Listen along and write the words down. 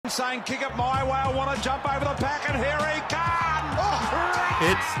saying, kick it my way, I want to jump over the pack, and here he comes!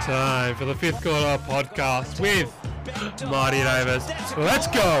 It's time for the Fifth Quarter Podcast with Marty Davis. Let's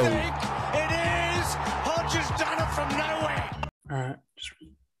go! It is! Hodge has done it from nowhere! All right.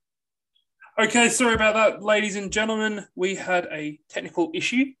 Okay, sorry about that, ladies and gentlemen. We had a technical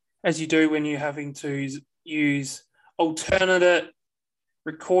issue, as you do when you're having to use alternate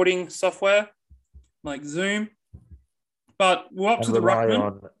recording software like Zoom. But we're up to the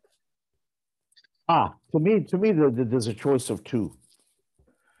ruckman. To me, there's a choice of two.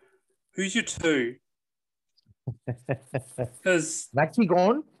 Who's your two? Because Maxi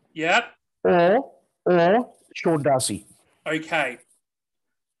Gawn, yeah, or Sean Darcy. Okay.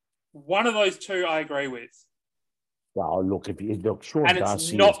 One of those two I agree with. Well, look, Sean and Darcy,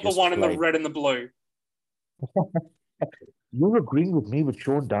 it's not the one in the red and the blue. You're agreeing with me with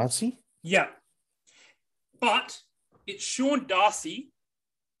Sean Darcy? Yeah. But it's Sean Darcy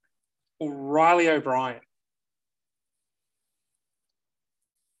or Riley O'Brien.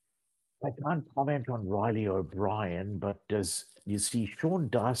 I can't comment on Riley O'Brien, but you see, Sean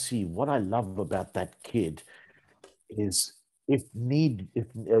Darcy, what I love about that kid is if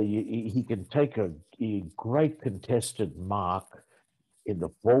he can take a great contested mark in the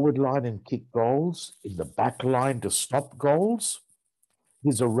forward line and kick goals, in the back line to stop goals.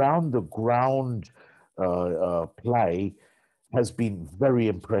 His around the ground play has been very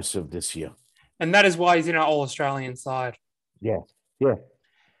impressive this year. And that is why he's in our All-Australian side. Yeah.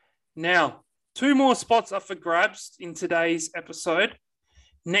 Now, two more spots up for grabs in today's episode.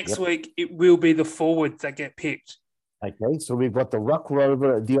 Next week, it will be the forwards that get picked. Okay, so we've got the Ruck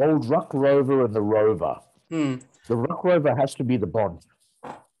Rover, the old Ruck Rover and the Rover. The Ruck Rover has to be the Bond.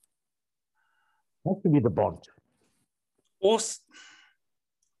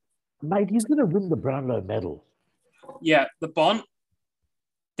 Mate, he's going to win the Brownlow medal. Yeah, the Bond.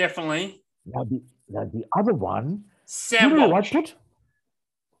 Definitely. Now the other one, Sam Walsh.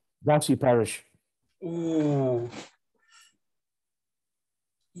 Darcy Parish. Ooh.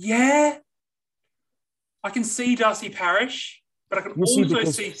 Yeah. I can see Darcy Parish, but I can also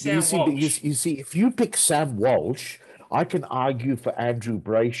see Sam Walsh. You see, if you pick Sam Walsh, I can argue for Andrew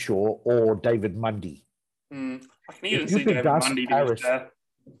Brayshaw or David Mundy. I can even see David Mundy to be fair.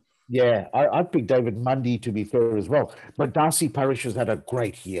 Yeah, I'd pick David Mundy to be fair as well. But Darcy Parish has had a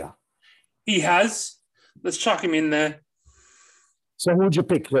great year. He has. Let's chuck him in there. So who'd you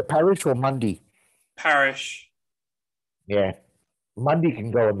pick, Parish or Mundy? Parish. Yeah. Mundy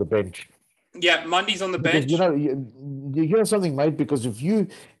can go on the bench. Yeah, Mundy's on the bench. Because, you hear something, mate, because if you're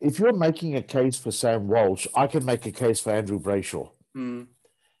making a case for Sam Walsh, I can make a case for Andrew Brayshaw.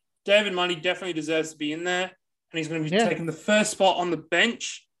 David Mundy definitely deserves to be in there, and he's going to be taking the first spot on the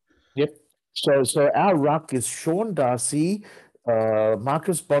bench. Yep. So our ruck is Sean Darcy,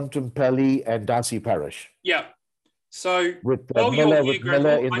 Marcus Bontempelli, and Darcy Parish. Yeah. So with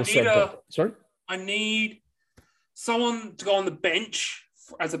Miller in the centre. Sorry? I need someone to go on the bench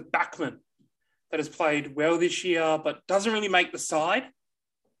as a backman that has played well this year, but doesn't really make the side.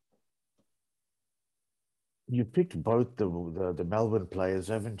 You picked both the Melbourne players,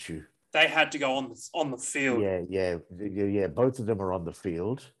 haven't you? They had to go on the field. Yeah. Both of them are on the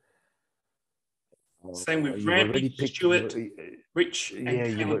field. Same with Randy, Stewart, Rich.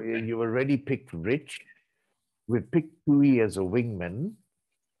 You already picked Rich. We've picked Tui as a wingman.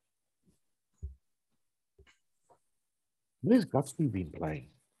 Where's Guthrie been playing?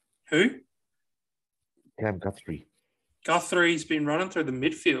 Who? Cam Guthrie. Guthrie's been running through the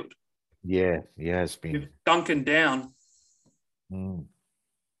midfield. Yeah, he has been. With Duncan down. Did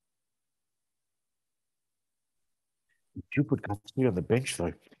you put Guthrie on the bench,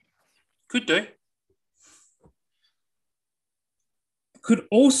 though? Could do. Could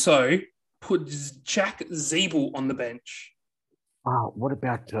also put Jack Zeeble on the bench. What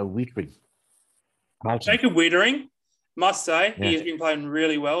about Wiedering? Jacob Wiedering, must say, he has been playing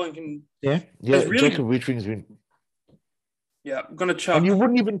really well and can. Yeah. Jacob Wiedering's been. Yeah, I'm gonna chuck. And you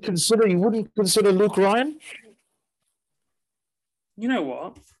wouldn't consider Luke Ryan? You know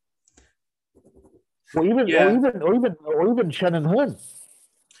what? Or even Shannon Hearn.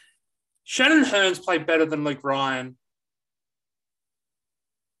 Shannon Hearn's played better than Luke Ryan.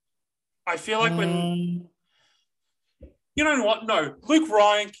 I feel like when... You know what? No, Luke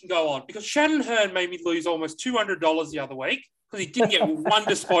Ryan can go on because Shannon Hearn made me lose almost $200 the other week because he didn't get one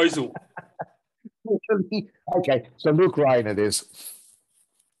disposal. Okay, so Luke Ryan it is.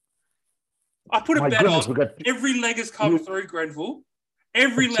 I put a bet on every leg has come through Grenville.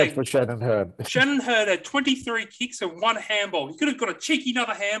 Every leg. For Shannon Hearn. Shannon Hearn had 23 kicks and one handball. He could have got a cheeky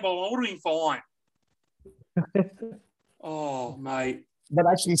another handball and I would have been fine. Oh, mate. But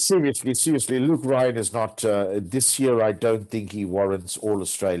actually, seriously, Luke Ryan is not this year. I don't think he warrants all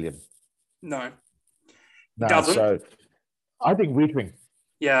Australian. No, he No, doesn't. so I think Wiedering.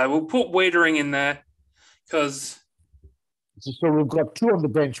 Yeah, we'll put Wiedering in there because, So we've got two on the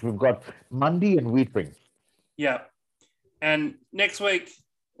bench. We've got Mundy and Wiedering. yeah. And next week,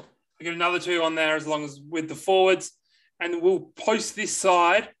 we get another two on there as long as with the forwards. And we'll post this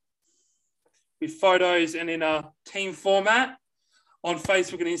side with photos and in a team format on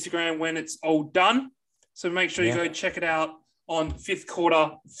Facebook and Instagram when it's all done. So make sure you go check it out on Fifth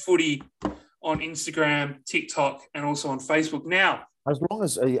Quarter Footy on Instagram, TikTok, and also on Facebook. Now, As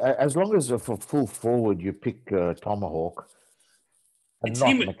long as for full forward you pick Tomahawk and It's not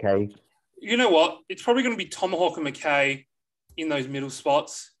him- McKay. you know what? It's probably going to be Tomahawk and McKay in those middle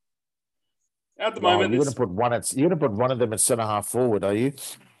spots. At the Wow, moment, you're it's, going to put one of them at centre half forward, are you?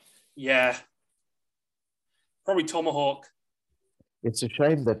 yeah, probably Tomahawk. It's a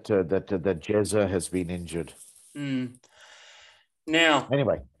shame that Jezza has been injured. Mm. Now,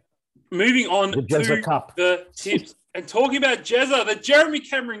 Anyway, moving on the Jezza to Cup. the tips and talking about Jezza, the Jeremy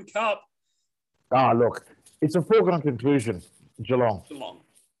Cameron Cup. Ah, look, it's a foregone conclusion. Geelong.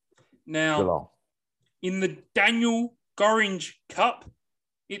 Now, in the Daniel Gorringe Cup,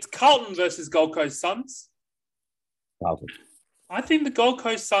 it's Carlton versus Gold Coast Suns. Carlton. I think the Gold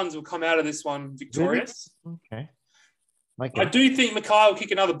Coast Suns will come out of this one victorious. Okay. I do think Mackay will kick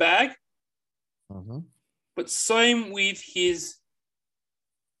another bag, Mhm. but same with his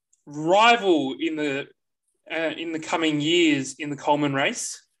rival in the coming years in the Coleman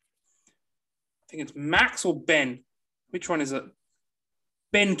race. I think it's Max or Ben. Which one is it?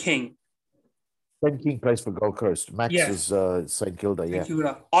 Ben King. Ben King plays for Gold Coast. Max Yeah. is St Kilda,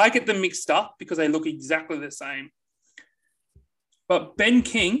 yeah. I get them mixed up because they look exactly the same. But Ben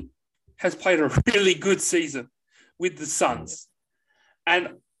King has played a really good season with the Suns.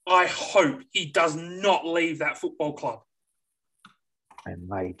 And I hope he does not leave that football club. And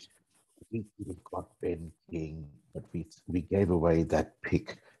mate, we could have got Ben King, but we gave away that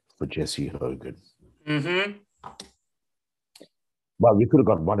pick for Jesse Hogan. Mm-hmm. Well, you could have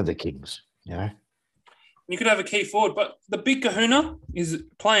got one of the Kings, you know. You could have a key forward, but the big kahuna is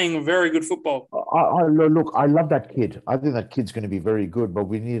playing very good football. Look, I love that kid. I think that kid's going to be very good, but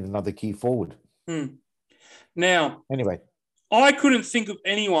we need another key forward. Now, Anyway, I couldn't think of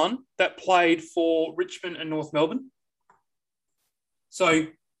anyone that played for Richmond and North Melbourne. So,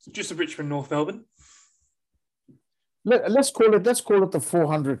 just a Richmond, North Melbourne. let's call it the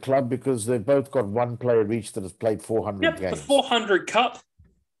 400 club because they've both got one player each that has played 400 Yep, games. the 400 Cup.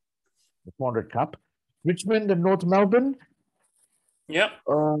 The 400 Cup. Richmond and North Melbourne. Yep.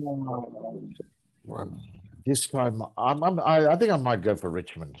 This time, I think I might go for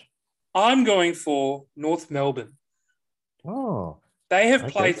Richmond. I'm going for North Melbourne. Oh, They have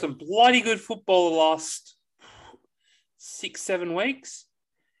Okay. played some bloody good football the last 6-7 weeks.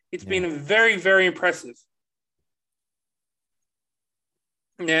 It's been very, very impressive.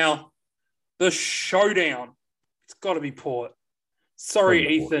 Now, the showdown. It's got to be Port. Sorry, Gotta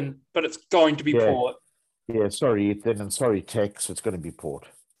be Port. Ethan, but it's going to be Yeah. Port. yeah. Sorry, Ethan, and sorry, Tex. It's going to be Port.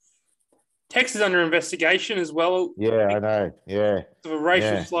 Tex is under investigation as well. Yeah, I know. Yeah. Of a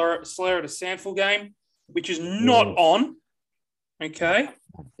racial Yeah. slur at a Sandford game, which is not on. Okay.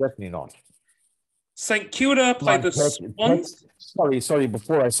 Definitely not. St Kilda Come played on, the Tex, Swans. sorry.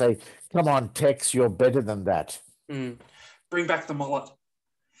 Before I say, come on, Tex, you're better than that. Bring back the mullet.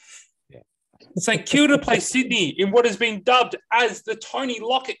 Yeah. St Kilda play Sydney in what has been dubbed as the Tony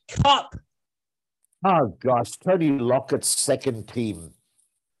Lockett Cup. Oh gosh, Tony Lockett's second team.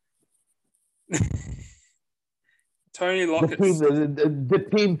 Tony The Lockett.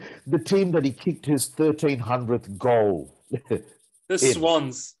 team that he kicked his 1300th goal. The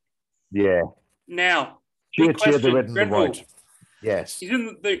Swans. Yeah. Now, Cheer, big cheer, the question, red and the Grenville. white. Yes.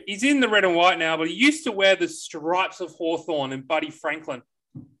 He's in the red and white now, but he used to wear the stripes of Hawthorn and Buddy Franklin.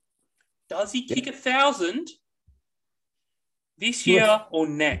 Does he kick 1,000 this year or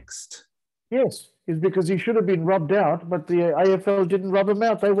next? Yes. It's because he should have been rubbed out, but the AFL didn't rub him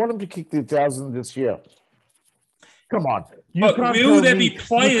out. They want him to kick the 1,000 this year. Come on. But can't will tell there me- be you can't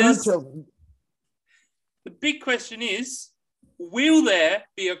players? tell- The big question is, will there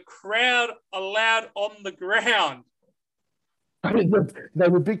be a crowd allowed on the ground? I mean,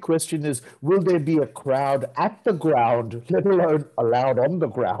 the big question is, will there be a crowd at the ground, let alone allowed on the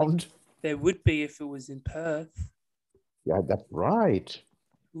ground? There would be if it was in Perth. Yeah, that's right.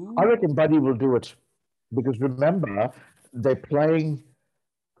 Ooh. I reckon Buddy will do it because remember, they're playing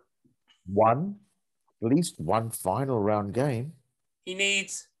at least one final round game. He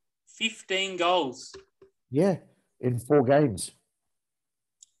needs 15 goals. Yeah, in 4 games.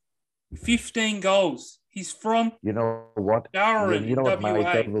 15 goals. He's from You know what? Darren You know what,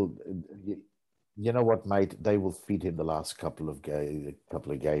 mate? WA. You know what, mate? They will feed him the last couple of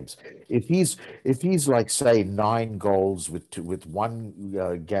games. If he's like say 9 goals with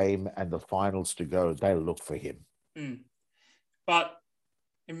one game and the finals to go, they'll look for him. But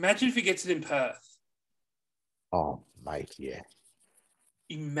imagine if he gets it in Perth. Oh, mate, yeah.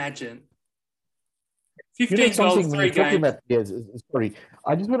 Imagine. You 15 know something goals, when 3 you're talking games. about, sorry,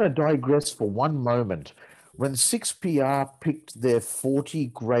 I just want to digress for one moment. When 6PR picked their 40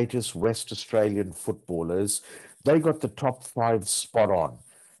 greatest West Australian footballers, they got the top 5 spot on.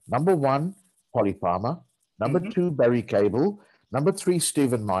 Number 1, Polly Farmer. Number 2, Barry Cable. Number 3,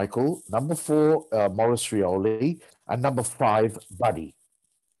 Stephen Michael. Number 4, Maurice Rioli. And number 5, Buddy.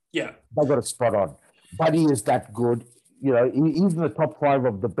 Yeah. They got a spot on. Buddy is that good. You know, he's in the top 5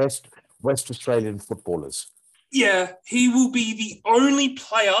 of the best West Australian footballers. Yeah, he will be the only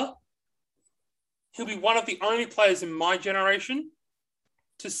player. He'll be one of the only players in my generation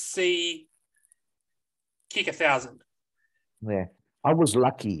to see kick 1,000. Yeah. I was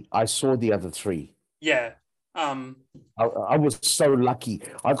lucky. I saw the other 3. Yeah. I was so lucky.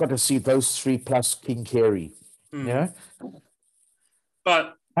 I got to see those 3 plus King Carey. Yeah.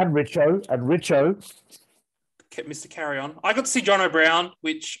 But And Richo. kept Mr. Carry On. I got to see John O'Brien,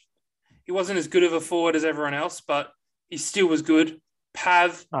 which he wasn't as good of a forward as everyone else, but he still was good.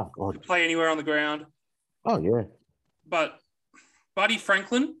 Pav could play anywhere on the ground. Oh, yeah. But Buddy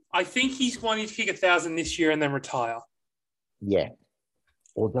Franklin, I think he's wanting to kick 1,000 this year and then retire. Yeah.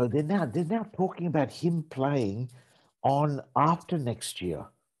 Although they're now talking about him playing on after next year.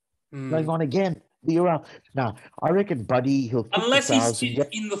 Playing on again. Now, I reckon Buddy, he'll kick unless 1,000.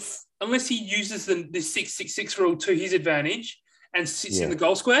 Unless he uses the 6-6-6 rule to his advantage and sits in the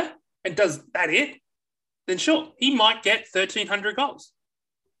goal square and does that then sure, he might get 1,300 goals.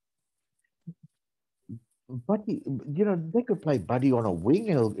 Buddy, they could play Buddy on a wing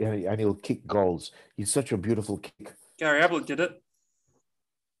and he'll kick goals. He's such a beautiful kick. Gary Ablett did it.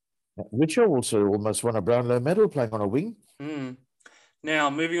 Richard also almost won a Brownlow medal playing on a wing. Now,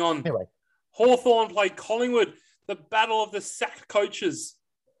 moving on. Anyway. Hawthorn played Collingwood, the battle of the sacked coaches.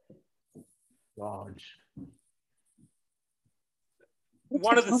 God.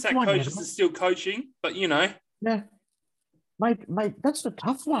 One of the sacked coaches is still coaching, but Yeah. Mate, that's the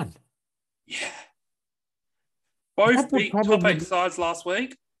tough one. Yeah. Both beat top 8 sides last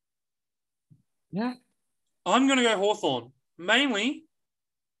week. Yeah. I'm going to go Hawthorn, mainly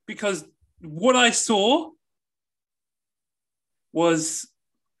because what I saw was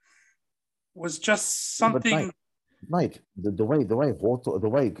just something. Mate, the way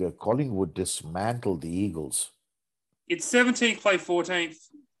Collingwood dismantled the Eagles. It's 17th play 14th.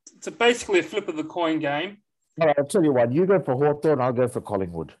 It's basically a flip of the coin game. All right, I'll tell you what. You go for Hawthorn, I'll go for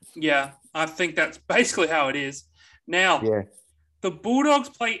Collingwood. Yeah, I think that's basically how it is. Now, the Bulldogs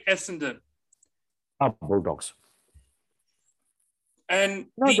play Essendon. Bulldogs. And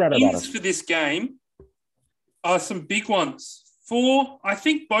the ins for this game are some big ones for, I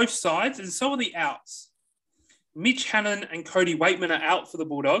think, both sides, and so are the outs. Mitch Hannon and Cody Waitman are out for the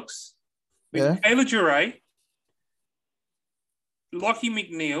Bulldogs. With Taylor Duray, Lockie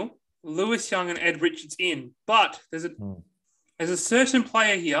McNeil, Lewis Young, and Ed Richards in. But there's a certain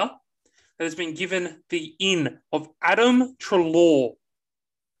player here that has been given the in of Adam Treloar.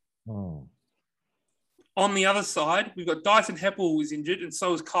 On the other side, we've got Dyson Heppel who is injured, and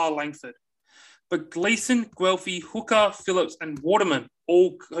so is Kyle Langford. But Gleeson, Guelphy, Hooker, Phillips, and Waterman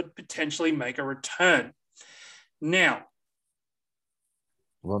all could potentially make a return. Now.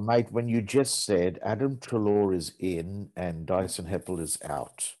 Well, mate, when you just said Adam Treloar is in and Dyson Heppel is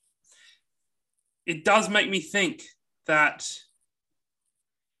out. It does make me think that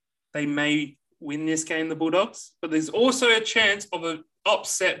they may win this game, the Bulldogs, but there's also a chance of an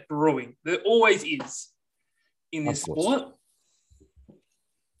upset brewing. There always is in this sport.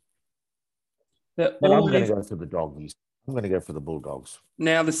 But I'm going to go for the Doggies. I'm going to go for the Bulldogs.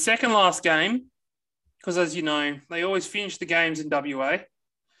 Now, the second last game, because as you know, they always finish the games in WA,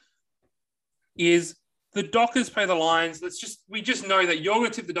 is the Dockers play the Lions. We just know that you're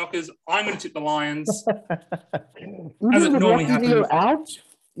going to tip the Dockers, I'm going to tip the Lions. As it normally happens.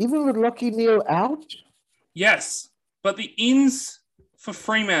 Even with Lockie Neal out? Yes, but the ins for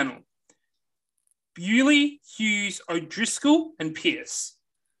Fremantle, Bewley, Hughes, O'Driscoll, and Pearce.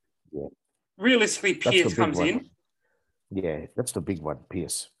 Yeah. Realistically, Pearce comes in. Yeah, that's the big one,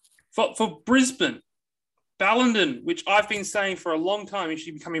 Pearce. For Brisbane, Ballenden, which I've been saying for a long time, he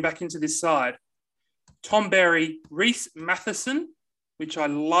should be coming back into this side. Tom Berry, Reese Matheson, which I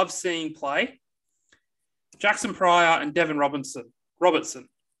love seeing play. Jackson Pryor and Devin Robertson.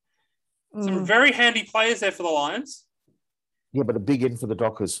 Some very handy players there for the Lions, Yeah, but a big in for the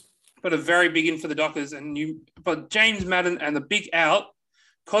Dockers. but a very big in for the Dockers. But James Madden and the big out,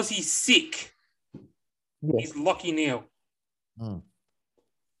 because he's sick, he's Lockie Neal.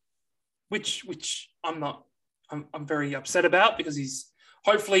 Which I'm very upset about because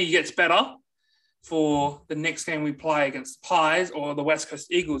hopefully he gets better for the next game we play against the Pies or the West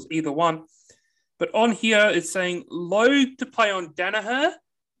Coast Eagles, either one. But on here it's saying Lowe to play on Danaher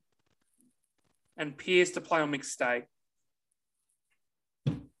and Pierce to play on McStay.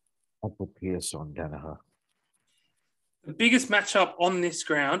 I'll put Pierce on Danaher. The biggest matchup on this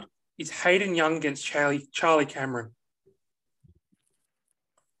ground is Hayden Young against Charlie Cameron.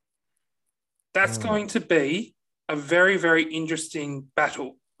 That's going to be a very, very interesting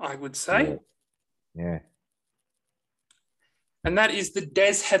battle, I would say. Yeah. And that is the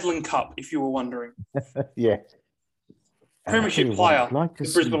Des Headland Cup, if you were wondering. Yeah. Premiership player,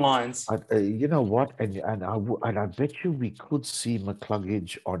 the Brisbane Lions. You know what? And I bet you we could see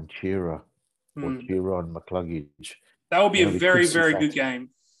McCluggage on Shearer or Shearer on McCluggage. That would be a very, very good game.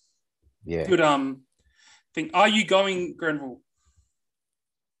 Yeah. Good thing. Are you going, Grenville?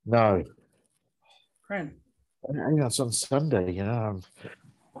 No. Gren. It's on Sunday, you know.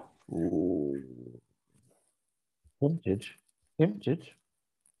 Tempted.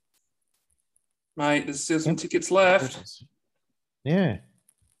 Mate, there's still some tickets left. Yeah.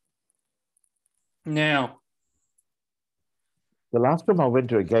 Now. The last time I went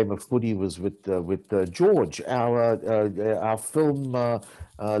to a game of footy was with George, our film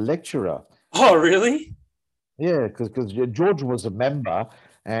lecturer. Oh, really? Yeah, because George was a member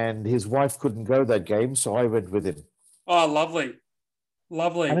and his wife couldn't go that game, so I went with him. Oh, lovely.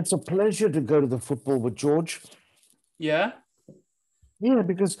 Lovely. And it's a pleasure to go to the football with George. Yeah? Yeah,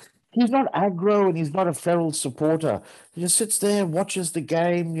 because he's not aggro and he's not a feral supporter. He just sits there, watches the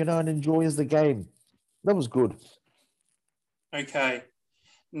game, you know, and enjoys the game. That was good. Okay.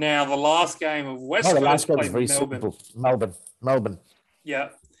 Now, the last game of West Coast. The last game was very Melbourne. simple. Melbourne. Yeah.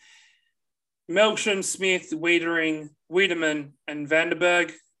 Melksham, Smith, Wiedemann, and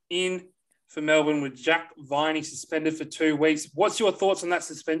Vandenberg in for Melbourne with Jack Viney suspended for 2 weeks. What's your thoughts on that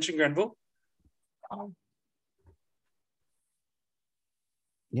suspension, Grenville?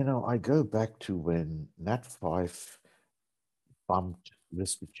 You know, I go back to when Nat Fyfe bumped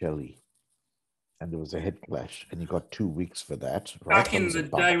Rispicelli and there was a head clash and he got 2 weeks for that. Right? Back in the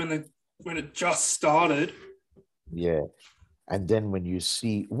day when it just started. Yeah. And then when you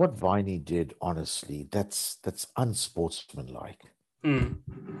see what Viney did, honestly, that's unsportsmanlike.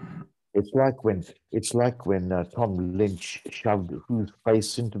 It's like when Tom Lynch shoved whose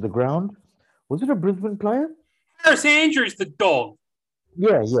face into the ground. Was it a Brisbane player? Harris Andrews, the dog.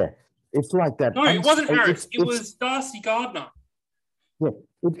 Yeah. It's like that. No, it wasn't Harris. It was Darcy Gardner. Yeah,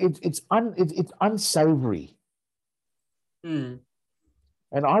 it's unsavory. And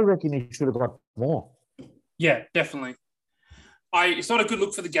I reckon he should have got more. Yeah, definitely. It's not a good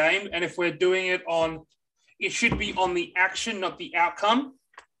look for the game, and if we're doing it it should be on the action, not the outcome.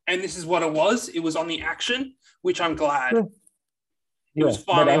 And this is what it was. It was on the action, which I'm glad. Yeah. It was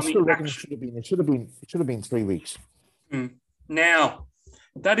finally but I still on the reckon action. it should have been 3 weeks. Now,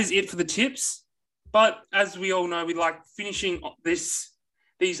 that is it for the tips. But as we all know, we like finishing these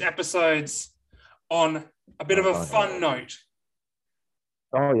episodes on a bit of a fun note.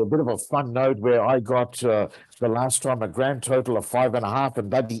 Oh, a bit of a fun note where I got the last time a grand total of 5.5, and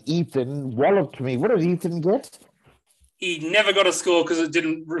Buddy Ethan walloped me. What did Ethan get? He never got a score because it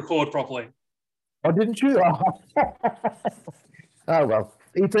didn't record properly. Oh, didn't you? Oh, well.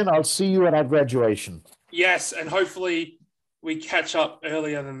 Ethan, I'll see you at our graduation. Yes, and hopefully we catch up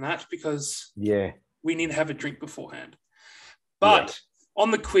earlier than that because we need to have a drink beforehand. But on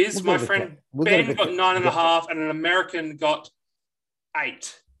the quiz, my friend Ben got 9.5 and an American got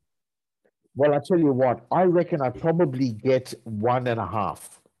 8. Well, I tell you what, I reckon I probably get 1.5.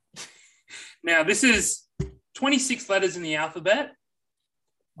 Now, this is 26 letters in the alphabet.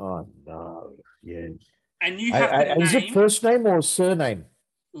 Oh, no. Yeah. And you have to name... Is it first name or surname?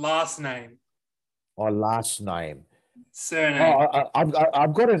 Last name. Or last name. Surname. Oh,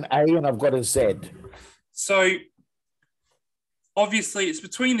 I've got an A and I've got a Z. So, obviously, it's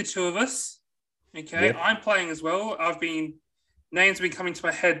between the two of us. Okay, Yep. I'm playing as well. Names have been coming to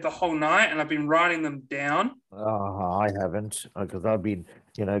my head the whole night, and I've been writing them down. I haven't, because I've been,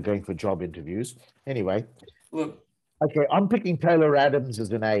 going for job interviews. Anyway. Look. Okay, I'm picking Taylor Adams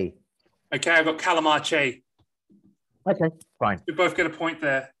as an A. Okay, I've got Calamachi. Okay, fine. We both get a point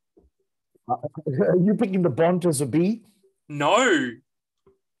there. Are you picking the Bont as a B? No.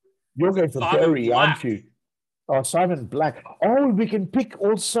 You're going for Simon Berry, Black. aren't you? Oh, Simon Black. Oh, we can pick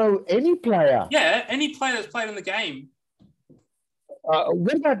also any player. Yeah, any player that's played in the game.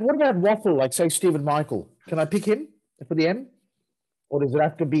 What about Waffle? Like say Stephen Michael. Can I pick him for the M, or does it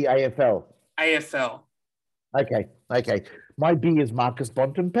have to be AFL? AFL. Okay. My B is Marcus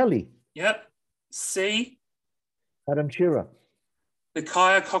Bontempelli. Yep. C. Adam Shearer.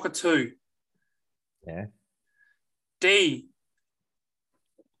 Nakia Cockatoo. Yeah. D.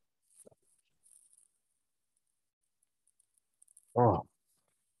 Oh.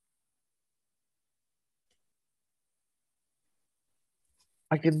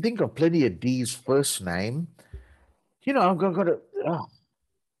 I can think of plenty of D's first name. You know, I've got to. Oh.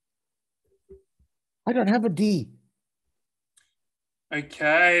 I don't have a D.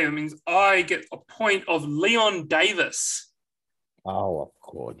 Okay, that means I get a point of Leon Davis. Oh, of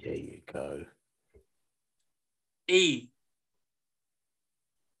course. There you go. E.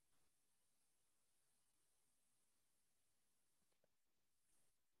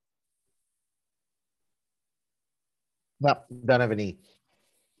 No, don't have an E.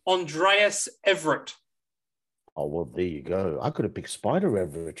 Andreas Everett. Oh, well, there you go. I could have picked Spider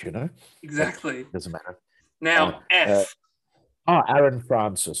Everett, you know. Exactly. Doesn't matter. Now, F. Aaron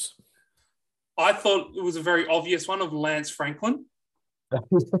Francis. I thought it was a very obvious one of Lance Franklin.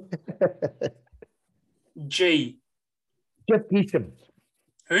 G. Jeff Keesham.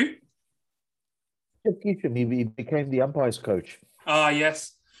 Who? Jeff Keesham. He became the umpires coach. Ah,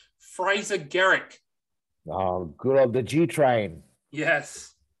 yes. Fraser Garrick. Oh, good old the G train.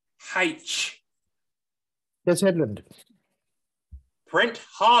 Yes. H. Des Headland. Brent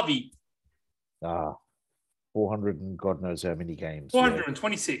Harvey. 400 and God knows how many games.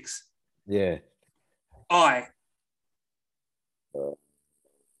 426. Yeah. I.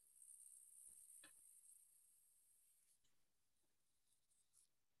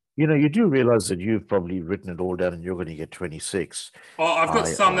 You know, you do realize that you've probably written it all down and you're going to get 26. Oh, I've got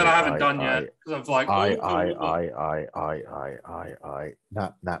some that I haven't done yet. Because I've like,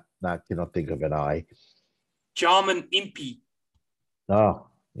 Nah, cannot think of an I. Jarman Impey. Oh,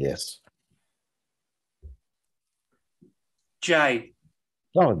 yes. J.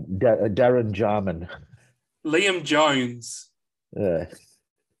 Oh, Darren Jarman. Liam Jones.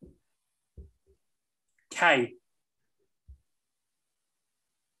 K.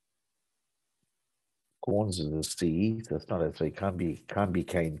 Corns is a C. That's not a C. Can't be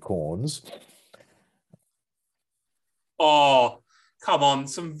Kane Corns. Oh, come on.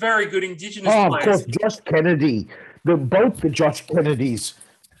 Some very good Indigenous players. Of course, Josh Kennedy. Both the Josh Kennedys.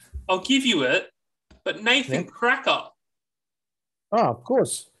 I'll give you it, but Nathan Cracker. Oh, of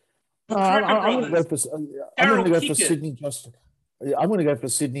course. I'm going to go for Sydney Josh. I'm going to go for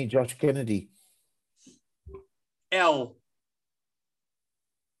Sydney Josh Kennedy. L.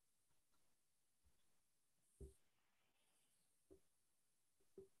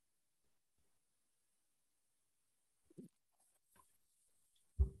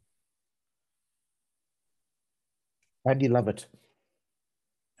 Andy Lovett.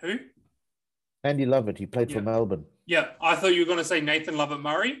 Who? Andy Lovett. He played for Melbourne. Yeah, I thought you were going to say Nathan Lovett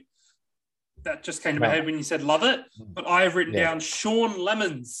Murray. That just came to my head when you said Lovett. But I have written down Sean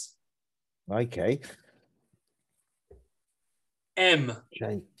Lemons. Okay. M.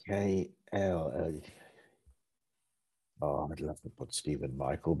 JKL. Oh, I'd love to put Stephen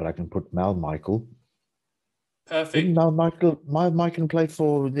Michael, but I can put Mal Michael. Perfect. Didn't Mal Michael play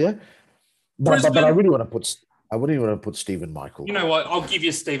for but I really want to put Stephen Michael. You know what? I'll give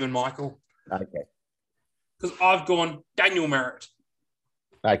you Stephen Michael. Okay. Because I've gone Daniel Merritt.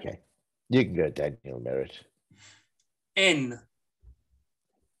 Okay. You can go Daniel Merritt. N.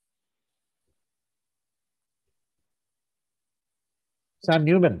 Sam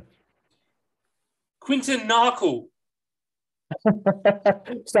Newman. Quinton Narkle.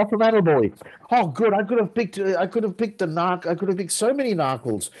 Stuff from Attaboy. Oh, good. I could have picked the Nark. I could have picked so many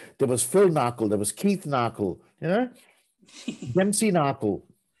Narkles. There was Phil Narkle. There was Keith Narkle. You know? Dempsey Narkle.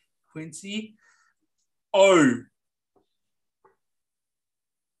 Quincy. O.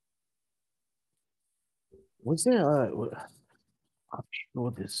 Was there? I'm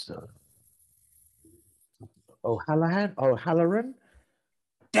sure this. Halloran.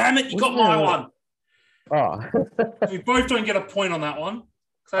 Damn it! You got my one. Oh. We both don't get a point on that one.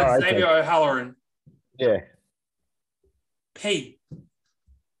 So that's Xavier O'Halloran. Yeah. P.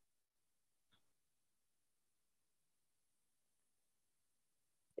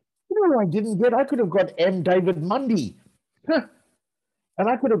 You know what I didn't get? I could have got M. David Mundy. Huh. And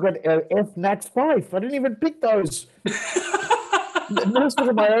I could have got F. Nat Fife. I didn't even pick those. Most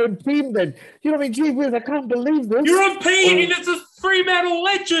of my own team then. You know what I mean? Gee whiz, I can't believe this. You're on P and it's a Fremantle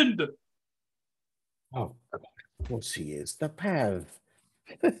legend. Oh, God. course he is. The Pav.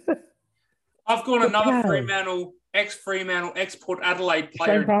 I've got The another Pav. Fremantle, ex-Port Adelaide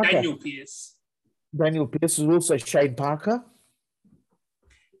player, Shane Parker. Daniel Pearce. Daniel Pearce is also Shane Parker.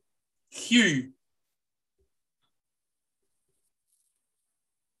 Hugh.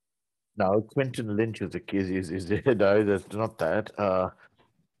 No, Quentin Lynch is no, that's not that.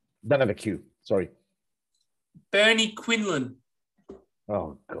 Don't have a Q. Sorry. Bernie Quinlan.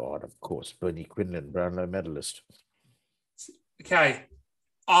 Oh God, of course, Bernie Quinlan, Brownlow medalist. Okay.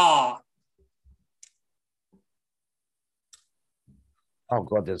 R. Oh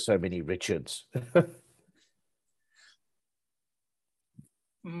God, there's so many Richards. I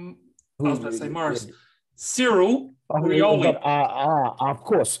was about to say Morris. Cyril Oh, Rioli. of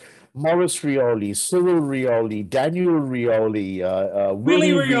course. Morris Rioli, Cyril Rioli, Daniel Rioli,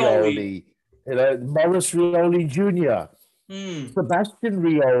 Willie Willie Rioli. Rioli, Morris Rioli Jr., Hmm. Sebastian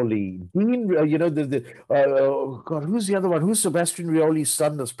Rioli, Dean, God, who's the other one? Who's Sebastian Rioli's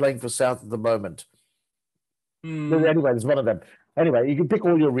son that's playing for South at the moment? Hmm. Anyway, there's one of them. Anyway, you can pick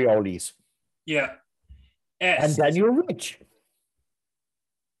all your Riolis. Yeah. And S. Daniel Rich.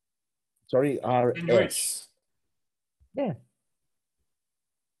 Sorry, Daniel Rich. RS. Yeah.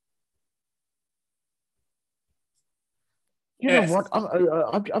 You know S.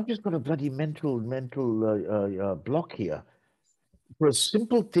 what? I've just got a bloody mental block here. For a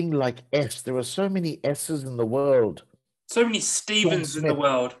simple thing like S, there are so many S's in the world. So many Stevens in the Smith.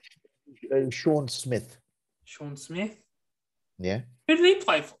 world. Sean Smith. Sean Smith. Yeah. Who did he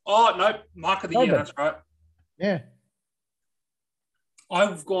play for? Oh, no. Mark of the year. Melbourne. That's right. Yeah.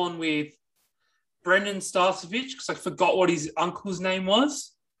 I've gone with Brendan Starcevich because I forgot what his uncle's name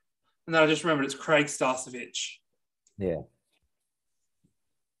was. And then I just remembered it's Craig Starcevich. Yeah.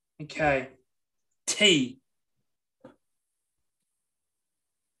 Okay. T.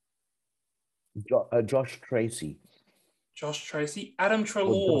 Josh Tracy. Josh Tracy. Adam Or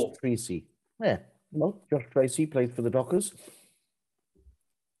Treloar. Josh Tracy. Yeah. Well, Josh Tracy played for the Dockers.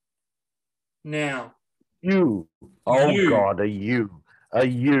 Now. You. Oh, You. God, a U. A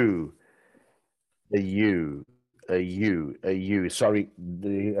U. A U. A U. A U. Sorry.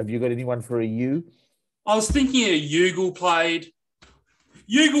 Have you got anyone for a U? I was thinking a Ugle played.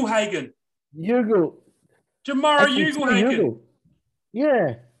 Ugelhagen. Ugle. Jamara Actually, Phil Ugelhagen. Ugle.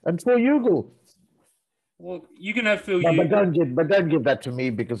 Yeah. And for Ugle. Well, you can have Phil No, Ugle. but don't give that to me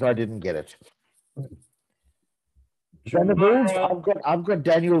because I didn't get it. Venables. I've got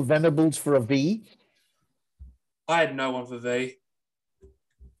Daniel Venables for a V. I had no one for V.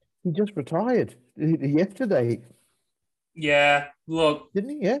 He just retired yesterday, Yeah, look. didn't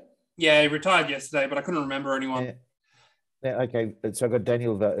he? Yeah. Yeah, he retired yesterday, but I couldn't remember anyone. Yeah. Yeah, okay, so I got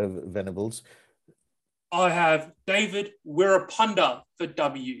Daniel Venables. I have David Wirapunda for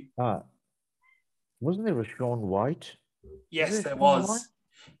W. Wasn't there a Sean White? Yes, there Sean was.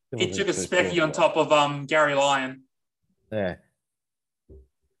 White? He took a specky on top of Gary Lyon. Yeah.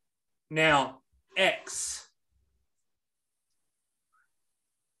 Now, X.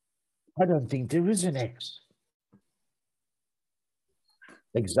 I don't think there is an X.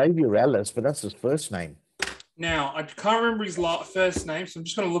 Xavier Ellis, but that's his first name. Now, I can't remember his first name, so I'm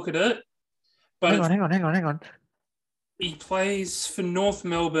just going to look at it. But Hang on. he plays for North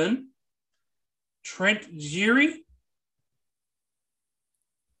Melbourne. Trent Giry.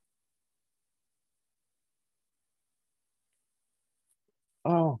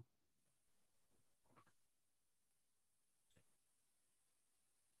 Oh,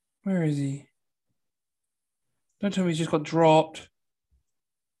 Where is he? Don't tell me he's just got dropped.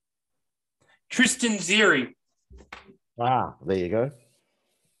 Tristan Ziri. there you go.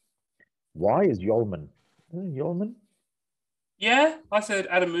 Why is Yolman? Yolman? Yeah, I said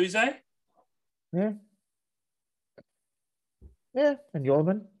Adam Uze. Yeah. Yeah, and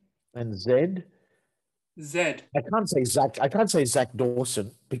Yolman. And Zed. Zed. I can't say Zach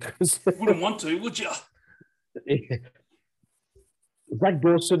Dawson because Wouldn't want to, would you? Zach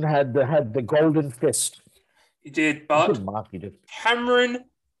Dawson had the golden fist. He did, He but did, Mark, he did. Cameron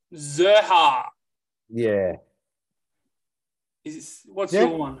Zerha. Yeah. What's Yeah.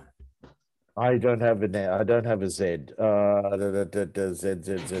 your one? I don't have a Z.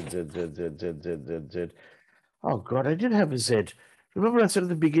 Z. Oh God, I did have a Z. Remember I said at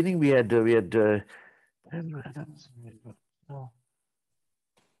the beginning we had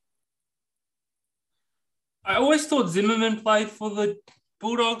I always thought Zimmerman played for the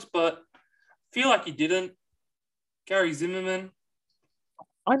Bulldogs, but I feel like he didn't. Gary Zimmerman.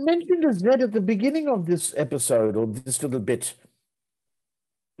 I mentioned a Z at the beginning of this episode or this little bit.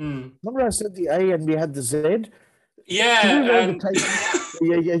 Remember I said the A and we had the Z? Yeah. Can we roll And the tape?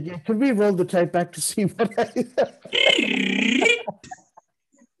 Yeah. Can we roll the tape back to see what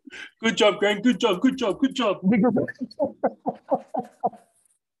Good job, Grant. Good job.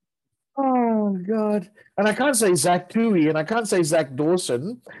 Oh, God. And I can't say Zach Toohey, and I can't say Zach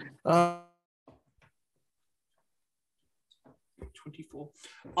Dawson. 24.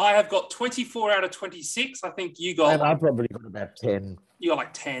 I have got 24 out of 26. I think you And got I probably got about 10.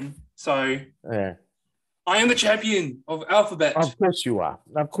 like 10. So Yeah. I am the champion of Alphabet. Of course you are.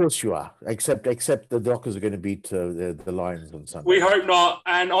 Except the Dockers are going to beat the Lions on Sunday. We hope not.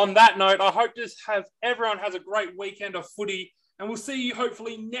 And on that note, I hope to have everyone has a great weekend of footy. And we'll see you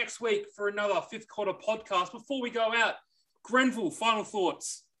hopefully next week for another fifth quarter podcast. Before we go out, Grenville, final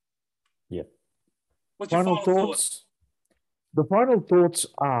thoughts. Yeah. What's your final thoughts? The final thoughts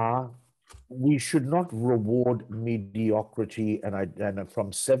are we should not reward mediocrity, and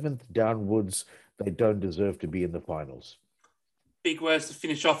from seventh downwards, they don't deserve to be in the finals. Big words to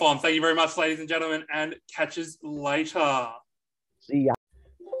finish off on. Thank you very much, ladies and gentlemen, and catch us later. See ya.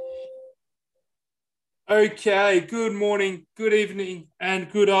 Okay, good morning, good evening, and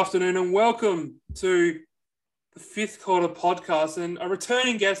good afternoon, and welcome to the fifth quarter podcast. And a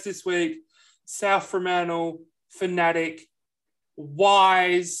returning guest this week, South Fremantle fanatic,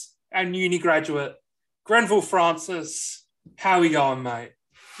 wise, and uni graduate, Grenville Francis. How are we going, mate?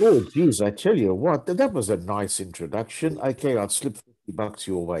 Oh, geez, I tell you what, that was a nice introduction. Okay, I'll slip $50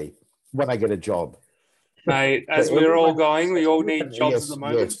 your way when I get a job. Mate, as we're all going, we all need jobs at the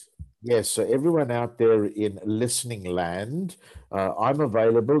moment. Yes. So everyone out there in listening land, I'm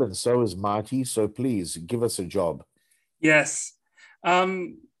available, and so is Marty. So please give us a job. Yes.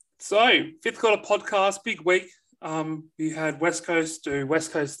 So fifth quarter podcast, big week. We had West Coast do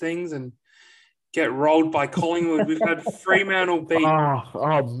West Coast things and get rolled by Collingwood. We've had Fremantle beat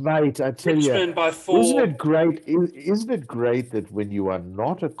mate, I tell Richmond you, by 4. Isn't it great? Isn't it great that when you are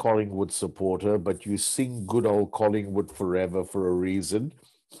not a Collingwood supporter, but you sing good old Collingwood forever for a reason?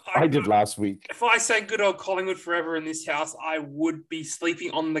 I did last week. If I sang good old Collingwood forever in this house, I would be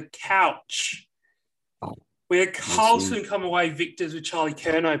sleeping on the couch. Where Carlton come away victors with Charlie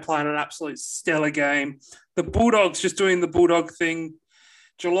Curnow playing an absolute stellar game. The Bulldogs just doing the Bulldog thing.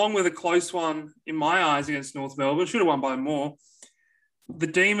 Geelong with a close one, in my eyes, against North Melbourne. Should have won by more. The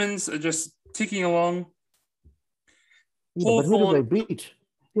Demons are just ticking along. But who did they beat?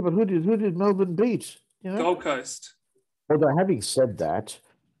 Yeah, but who did Melbourne beat? You know? Gold Coast. Although having said that,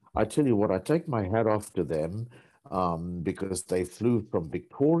 I tell you what, I take my hat off to them because they flew from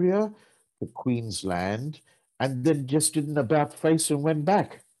Victoria to Queensland and then just did an about face and went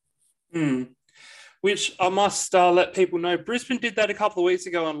back. Which I must let people know. Brisbane did that a couple of weeks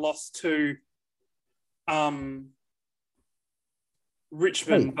ago and lost to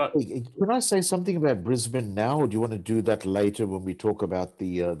Richmond. Can I say something about Brisbane now, or do you want to do that later when we talk about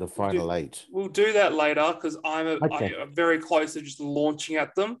the final 8? We'll do that later because I'm very close to just launching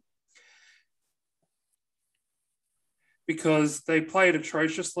at them because they played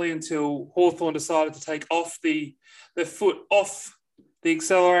atrociously until Hawthorn decided to take their foot off the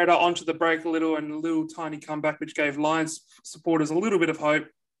accelerator onto the brake a little, and a little tiny comeback, which gave Lions supporters a little bit of hope.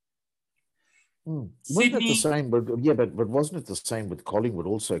 Wasn't it the same? But wasn't it the same with Collingwood?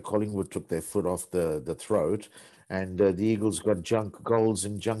 Also, Collingwood took their foot off the throat, and the Eagles got junk goals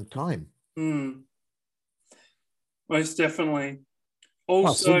in junk time. Most definitely.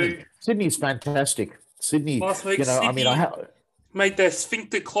 Also, Sydney's fantastic. Sydney, last week, Sydney made their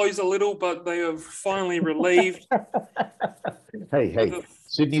sphincter close a little, but they are finally relieved. Hey,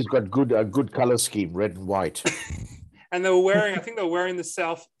 Sydney's got a good color scheme, red and white. And I think they were wearing the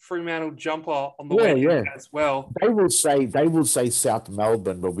South Fremantle jumper on the way as well. They will say South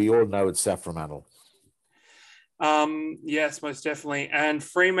Melbourne, but we all know it's South Fremantle. Yes, most definitely. And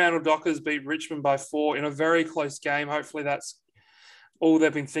Fremantle Dockers beat Richmond by 4 in a very close game. Hopefully that's all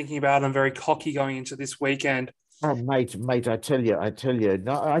they've been thinking about and very cocky going into this weekend. Oh, mate, I tell you.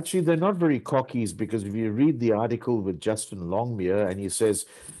 No, actually, they're not very cockies because if you read the article with Justin Longmire and he says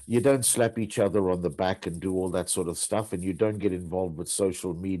you don't slap each other on the back and do all that sort of stuff and you don't get involved with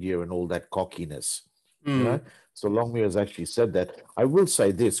social media and all that cockiness. You know? So Longmire has actually said that. I will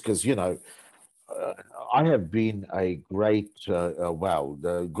say this because, I have been a great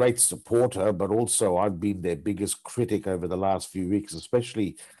supporter, but also I've been their biggest critic over the last few weeks,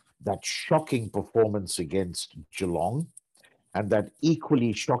 especially that shocking performance against Geelong and that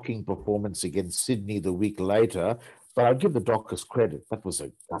equally shocking performance against Sydney the week later. But I'll give the Dockers credit. That was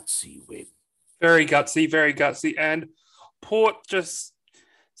a gutsy win. Very gutsy. And Port just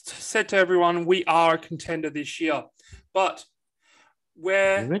said to everyone, we are a contender this year. But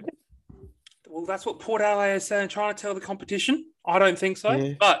Well, that's what Port Adelaide is saying, trying to tell the competition. I don't think so.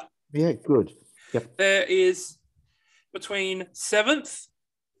 Yeah. But Yeah, good. Yep. there is between 7th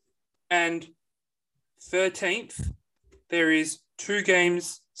and 13th, there is 2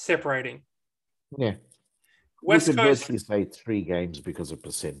 games separating. Yeah. West we could Coast, virtually say 3 games because of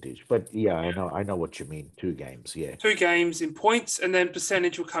percentage. But yeah, I know what you mean. 2 games, yeah. 2 games in points, and then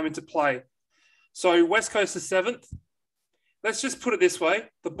percentage will come into play. So West Coast is 7th. Let's just put it this way.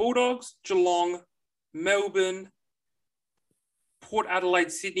 The Bulldogs, Geelong, Melbourne, Port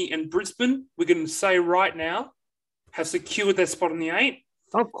Adelaide, Sydney, and Brisbane, we're going to say right now, have secured their spot in the 8.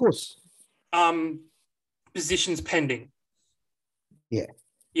 Of course. Positions pending. Yeah.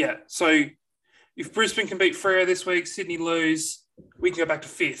 Yeah. So if Brisbane can beat Freo this week, Sydney lose, we can go back to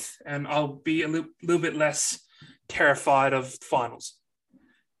 5th, and I'll be a little bit less terrified of finals.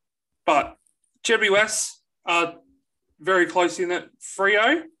 But GWS are very close in it.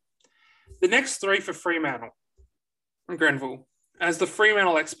 Freo. The next 3 for Fremantle and Grenville. As the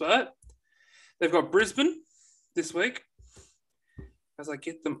Fremantle expert, they've got Brisbane this week, as I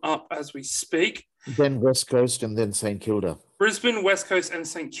get them up as we speak. Then West Coast and then St Kilda. Brisbane, West Coast, and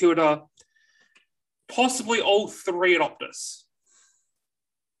St Kilda. Possibly all 3 at Optus.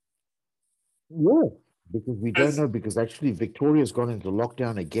 Yeah, because we don't know, because actually Victoria's gone into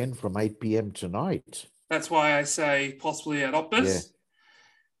lockdown again from 8 p.m. tonight. That's why I say possibly at Optus.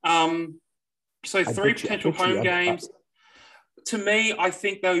 Yeah. So 3 potential home games. To me, I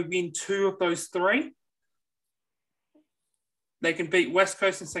think they'll win 2 of those 3. They can beat West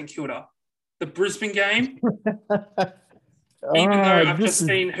Coast and St Kilda. The Brisbane game, even though I've just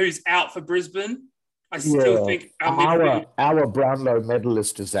seen who's out for Brisbane, I still think our Brownlow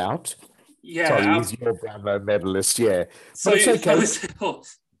medalist is out. Yeah. Sorry, he's your Brownlow medalist, yeah. So but it's okay. So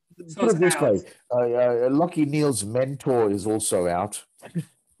put it this way, Lockie Neal's mentor is also out.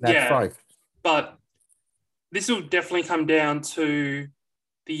 That's 5. But this will definitely come down to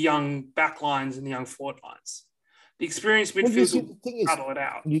the young backlines and the young forward lines. The experienced midfielders will battle it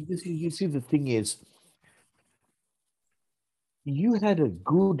out. You see, the thing is, you had a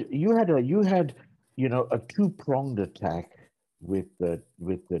 2-pronged attack with the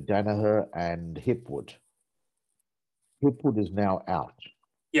Danaher and Hipwood. Hipwood is now out.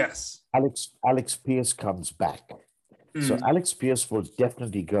 Yes. Alex Pearce comes back. So Alex Pearce will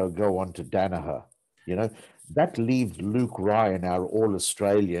definitely go on to Danaher. That leaves Luke Ryan, our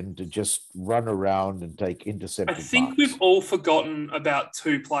All-Australian, to just run around and take intercepted I think marks. we've all forgotten about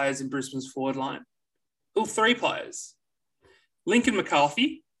 2 players in Brisbane's forward line. All 3 players. Lincoln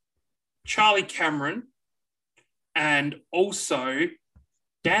McCarthy, Charlie Cameron, and also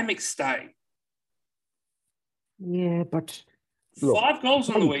Dan McStay. Yeah, but... 5 goals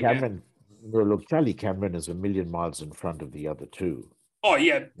on the weekend. Charlie Cameron is a million miles in front of the other 2. Oh,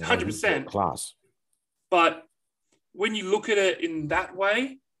 yeah, 100%. Class. But when you look at it in that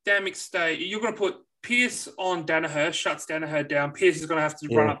way, Dan McStay, you're going to put Pearce on Danaher, shuts Danaher down. Pearce is going to have to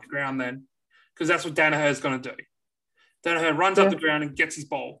run up the ground then, because that's what Danaher is going to do. Danaher runs up the ground and gets his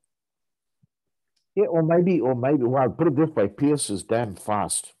ball. Yeah, or maybe, well, put it this way, Pearce is damn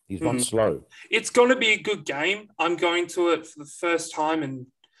fast. He's not slow. It's going to be a good game. I'm going to it for the first time, and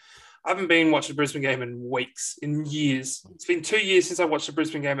I haven't been watching a Brisbane game in weeks, in years. It's been 2 years since I watched a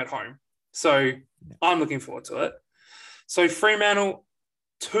Brisbane game at home. So I'm looking forward to it. So Fremantle,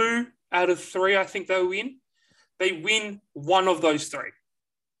 2 out of 3, I think they'll win. They win 1 of those 3.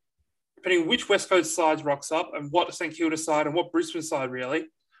 Depending on which West Coast side rocks up and what St Kilda side and what Brisbane side really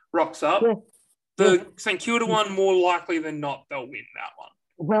rocks up. Yeah. The St Kilda one, more likely than not, they'll win that one.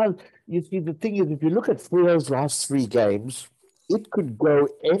 Well, you see, the thing is, if you look at Freo's last 3 games, it could go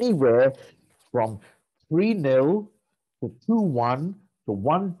anywhere from 3-0 to 2-1 to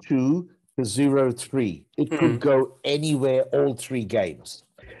 1-2 to 0-3. It could go anywhere, all 3 games.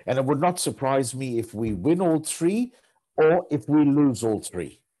 And it would not surprise me if we win all 3 or if we lose all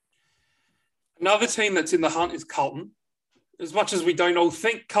 3. Another team that's in the hunt is Carlton. As much as we don't all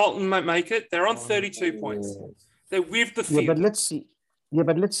think Carlton might make it, they're on 32 points. They're with the field. Yeah,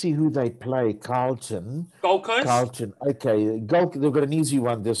 but let's see who they play. Carlton. Gold Coast? Carlton. Okay. They've got an easy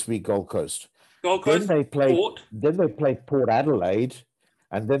one this week, Gold Coast. Gold Coast, then they play Port. Then they play Port Adelaide,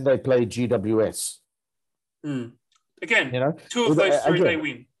 and then they play GWS. Again, 2 of those 3 they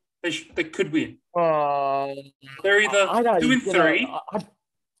win. They could win. They're either 2 and 3.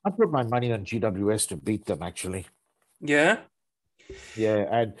 I put my money on GWS to beat them, actually. Yeah.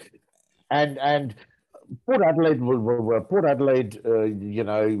 Yeah, and Port Adelaide will Port Adelaide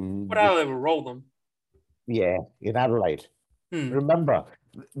will roll them. Yeah, in Adelaide. Remember,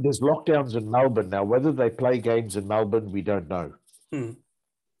 there's lockdowns in Melbourne now. Whether they play games in Melbourne, we don't know.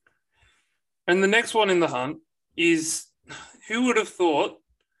 And the next one in the hunt is, who would have thought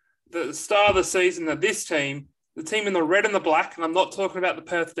that at the start of the season that this team, the team in the red and the black, and I'm not talking about the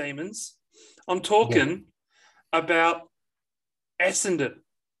Perth Demons, I'm talking about Essendon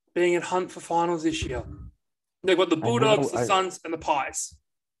being in hunt for finals this year. They've got the Bulldogs, the Suns, and the Pies.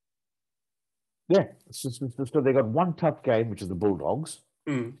 Yeah, so they got one tough game, which is the Bulldogs.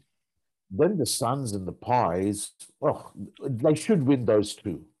 Mm. Then the Suns and the Pies, they should win those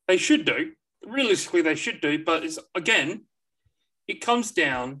two. They should do. Realistically, they should do. But again, it comes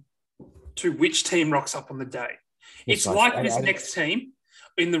down to which team rocks up on the day. It's like this next team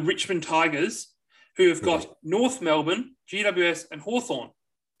in the Richmond Tigers, who have got North Melbourne, GWS, and Hawthorn.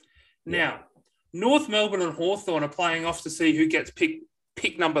 Now, North Melbourne and Hawthorn are playing off to see who gets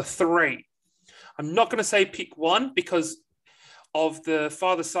pick number 3. I'm not going to say pick 1 because of the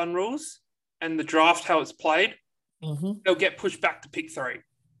father-son rules and the draft, how it's played. Mm-hmm. They'll get pushed back to pick 3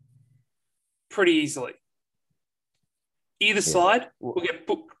 pretty easily. Either side will get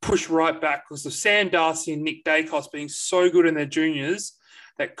pushed right back because of Sam Darcy and Nick Dacos being so good in their juniors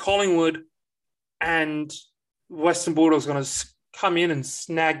that Collingwood and Western Bulldogs are going to come in and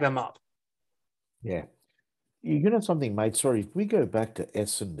snag them up. Yeah. You know something, mate? Sorry, if we go back to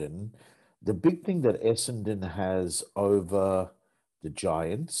Essendon, the big thing that Essendon has over the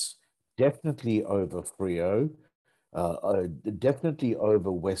Giants, definitely over Freo, definitely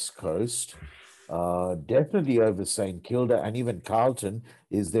over West Coast, definitely over St Kilda, and even Carlton,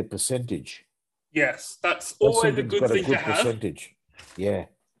 is their percentage. Yes, that's always a good thing to have. Percentage. Yeah.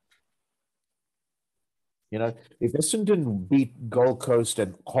 You know, if Essendon beat Gold Coast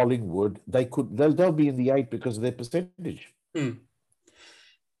and Collingwood, they'll be in the 8 because of their percentage.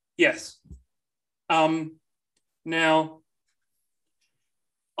 Yes. Now,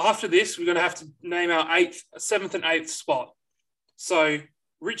 after this, we're going to have to name our 7th and 8th spot. So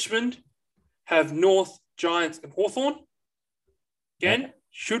Richmond have North, Giants, and Hawthorn. Again,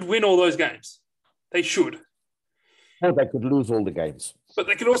 should win all those games. They should. Or they could lose all the games. But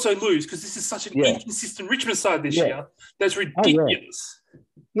they could also lose because this is such an inconsistent Richmond side this year. That's ridiculous.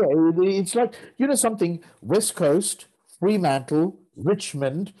 It's like, you know something, West Coast, Fremantle,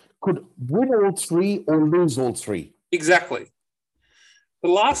 Richmond could win all 3 or lose all 3. Exactly. The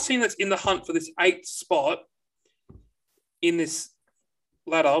last team that's in the hunt for this 8th spot in this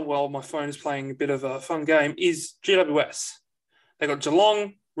ladder, while my phone is playing a bit of a fun game, is GWS. They got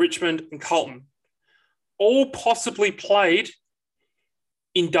Geelong, Richmond, and Carlton, all possibly played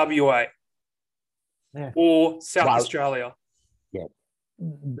in WA or South Australia. Yeah.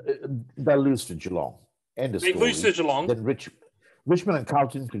 They'll lose to Geelong. End of story. They lose to Geelong. Then Richmond and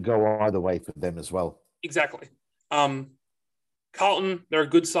Carlton could go either way for them as well. Exactly. Carlton, they're a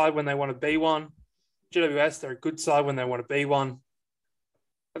good side when they want to be one. GWS, they're a good side when they want to be one.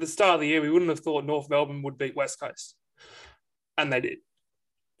 At the start of the year, we wouldn't have thought North Melbourne would beat West Coast. And they did.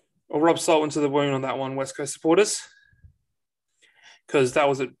 I'll rub salt into the wound on that one, West Coast supporters, because that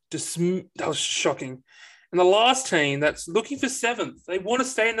was shocking. And the last team that's looking for 7th, they want to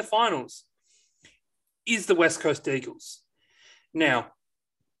stay in the finals, is the West Coast Eagles. Now,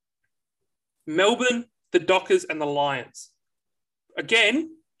 Melbourne, the Dockers, and the Lions.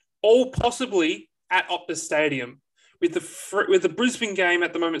 Again, all possibly at Optus Stadium. With the Brisbane game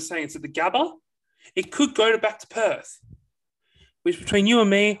at the moment saying it's at the Gabba, it could go back to Perth, which between you and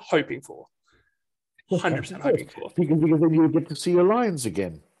me, hoping for. 100% hoping for. Because then you'll get to see your Lions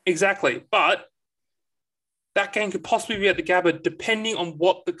again. Exactly. But that game could possibly be at the Gabba depending on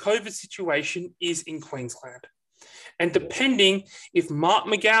what the COVID situation is in Queensland. And depending if Mark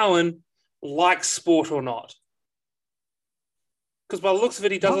McGowan likes sport or not. Because by the looks of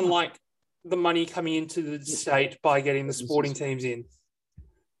it, he doesn't like the money coming into the state by getting the sporting teams in.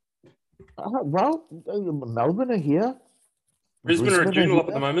 Melbourne are here. Brisbane are a journal up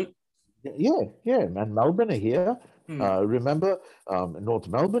at the moment. Yeah, and Melbourne are here. Remember, North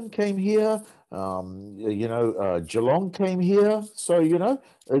Melbourne came here. Geelong came here. So,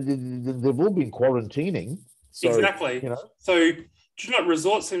 they've all been quarantining. So, exactly. So, Geelong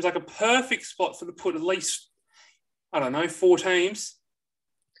Resort seems like a perfect spot for to put at least, 4 teams.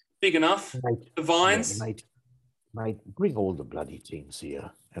 Big enough. The Vines. Yeah, mate, bring all the bloody teams here.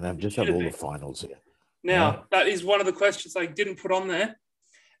 And I've just have all the finals here. Now, that is one of the questions I didn't put on there.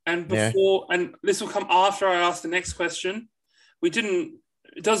 And and this will come after I ask the next question.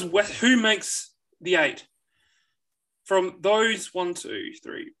 Who makes the 8? From those 1, 2,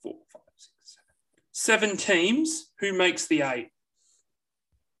 3, 4, 5, 6, 7 teams, who makes the 8?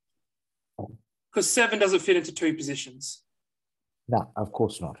 Because 7 doesn't fit into 2 positions. No, of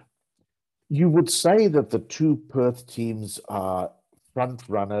course not. You would say that the 2 Perth teams are front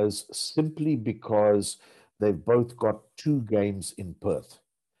runners simply because they've both got 2 games in Perth.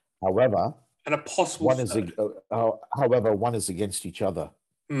 However, And a possible one is third. however, one is against each other.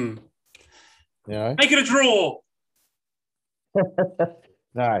 Hmm. You know? Make it a draw.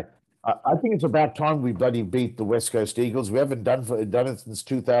 No, I think it's about time we bloody beat the West Coast Eagles. We haven't done it since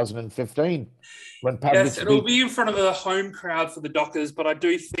 2015 when Yes, Pavlich it'll beat. be in front of a home crowd for the Dockers, but I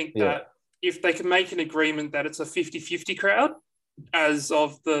do think Yeah. that if they can make an agreement that it's a 50-50 crowd, as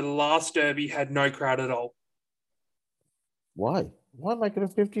of the last derby had no crowd at all. Why? Why make it a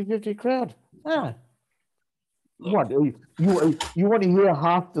 50-50 crowd? Ah. Look, What? You want to hear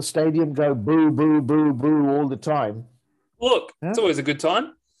half the stadium go boo, boo, boo, boo all the time? look, Huh? it's always a good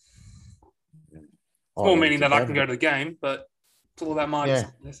time. Oh, More yeah, meaning it's a that I bad can one. go to the game, but it's all about Marty.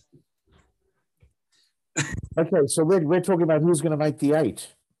 Yeah. Okay, so we're talking about who's going to make the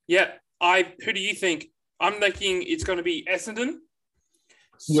 8. Yeah. Who do you think? I'm thinking it's going to be Essendon.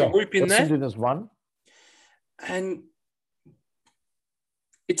 Yeah, Swoop in there. Essendon is one. And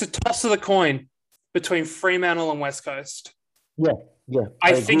it's a toss of the coin between Fremantle and West Coast. Yeah.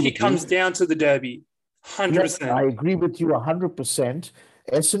 I agree think with it comes you. down to the derby. 100%. Yes, I agree with you 100%.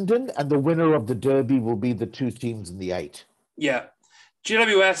 Essendon and the winner of the Derby will be the 2 teams in the 8. Yeah.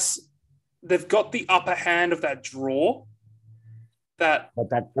 GWS, they've got the upper hand of that draw. But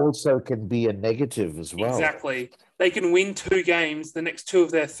that also can be a negative as well. Exactly. They can win 2 games, the next 2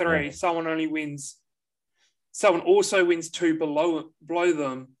 of their 3. Yeah. Someone also wins 2 below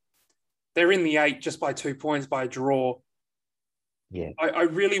them. They're in the 8 just by 2 points by a draw. Yeah. I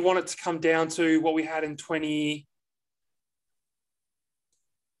really want it to come down to what we had in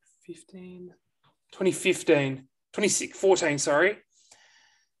 2014, sorry,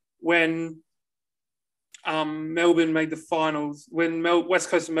 when Melbourne made the finals, when West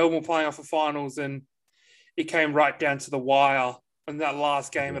Coast and Melbourne were playing off the finals, and it came right down to the wire in that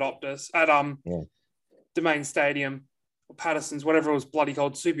last game at Optus, at Domain Stadium, or Patterson's, whatever it was bloody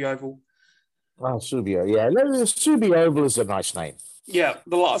called, Subi Oval. Oh, Subio. Yeah, Subi Oval is a nice name. Yeah,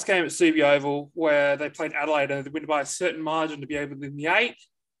 the last game at Subi Oval where they played Adelaide and they win by a certain margin to be able to win the 8.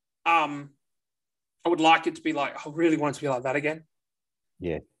 I would like it to be like, I really want it to be like that again.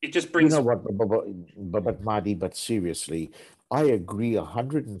 Yeah. It just brings... You know what, but Marty, but seriously, I agree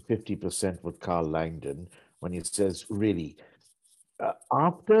 150% with Carl Langdon when he says, really,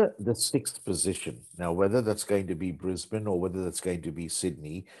 after the 6th position, now whether that's going to be Brisbane or whether that's going to be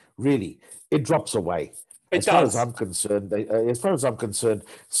Sydney, really, it drops away. As far as I'm concerned,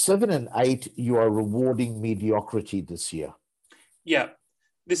 7 and 8, you are rewarding mediocrity this year. Yeah.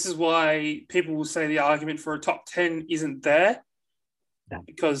 This is why people will say the argument for a top 10 isn't there,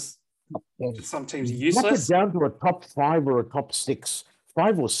 because some teams are useless. Knock it down to a top 5 or a top 6,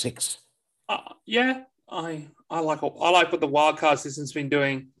 5 or 6. Yeah, I like what the wildcard system's been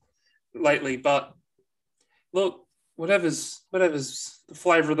doing lately, but look, whatever's the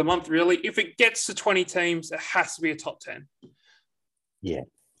flavour of the month, really. If it gets to 20 teams, it has to be a top 10. Yeah.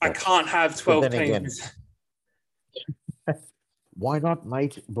 I can't have 12 teams. Again, why not,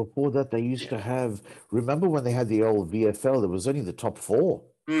 mate? Before that, they used to have, remember when they had the old VFL, there was only the top 4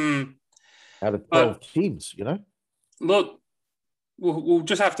 out of 12 teams, you know? Look, we'll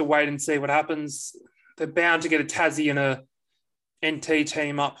just have to wait and see what happens. They're bound to get a Tassie and a NT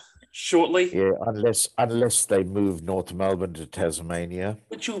team up shortly. Yeah, unless they move North Melbourne to Tasmania.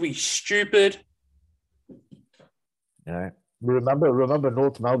 Which will be stupid. Yeah. Remember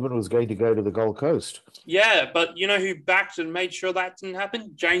North Melbourne was going to go to the Gold Coast. Yeah, but you know who backed and made sure that didn't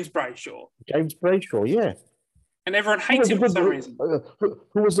happen? James Brayshaw. James Brayshaw, yeah. And everyone hates him for some reason. Who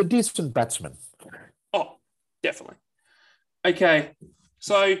was a decent batsman. Oh, definitely. Okay,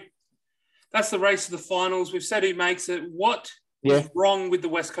 so that's the race to the finals. We've said who makes it. What is wrong with the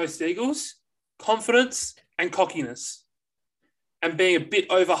West Coast Eagles? Confidence and cockiness, and being a bit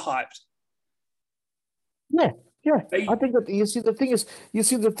overhyped. Yeah, I think that you see the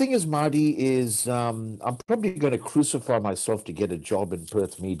thing is, Marty, is I'm probably going to crucify myself to get a job in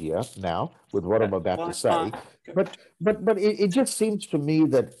Perth media now with what I'm about to say. But it just seems to me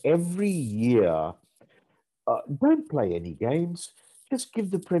that every year, don't play any games. Just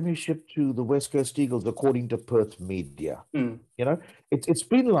give the premiership to the West Coast Eagles, according to Perth media. You know, it's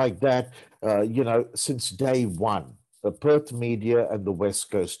been like that, since day one. The Perth media and the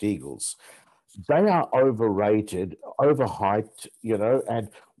West Coast Eagles. They are overrated, overhyped, and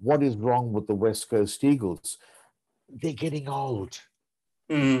what is wrong with the West Coast Eagles? They're getting old.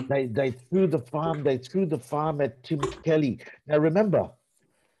 They threw the farm at Tim Kelly. Now remember,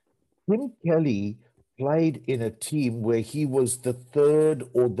 Tim Kelly played in a team where he was the 3rd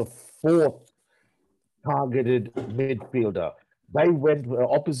or the 4th targeted midfielder. They went.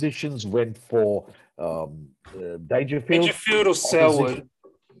 Oppositions went for Dangerfield. Dangerfield or Selwood.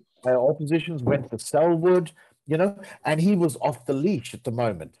 Oppositions went for Selwood. And he was off the leash at the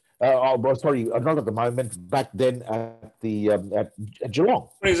moment. Sorry, not at the moment. Back then at Geelong.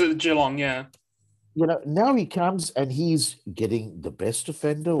 When he was at Geelong, yeah. Now he comes and he's getting the best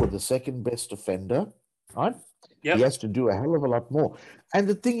offender or the second best offender, right? Yep. He has to do a hell of a lot more. And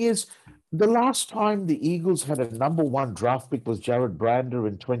the thing is, the last time the Eagles had a number 1 draft pick was Jared Brander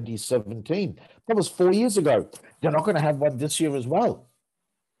in 2017. That was 4 years ago. They're not going to have one this year as well.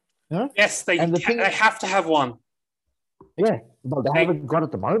 Yes, they have to have one. Yeah, but they haven't got it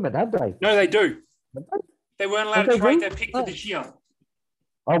at the moment, have they? No, they do. They weren't allowed to trade their pick for this year.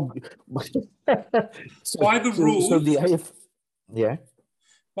 Oh, By the rules. So the AF, yeah.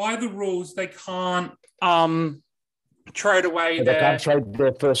 By the rules, they can't trade away they can't trade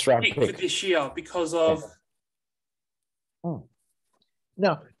their first round pick for this year because of. Oh.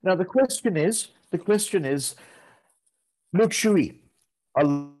 Now the question is, Luke Shuey, a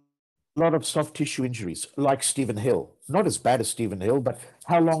lot of soft tissue injuries, like Stephen Hill. Not as bad as Stephen Hill, but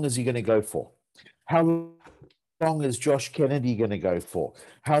how long is he going to go for? How long is Josh Kennedy going to go for?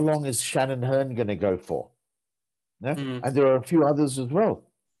 How long is Shannon Hearn going to go for? And there are a few others as well.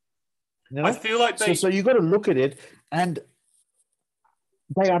 I feel like so you got to look at it, and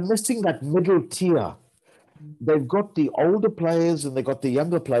they are missing that middle tier. They've got the older players and they've got the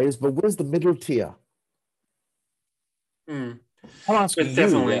younger players, but where's the middle tier? I'm asking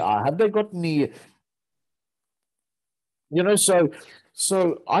definitely. You, have they got any?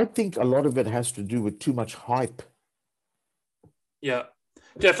 So I think a lot of it has to do with too much hype. Yeah,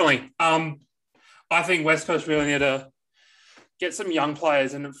 definitely. I think West Coast really need to get some young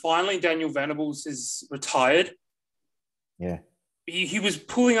players, and finally Daniel Venables is retired. Yeah. He was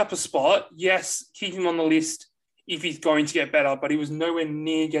pulling up a spot. Yes, keep him on the list if he's going to get better, but he was nowhere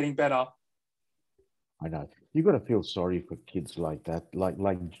near getting better. I know. You got to feel sorry for kids like that, like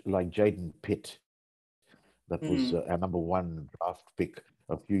Jaden Pitt. That was our number 1 draft pick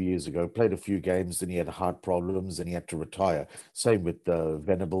a few years ago. Played a few games, then he had heart problems, and he had to retire. Same with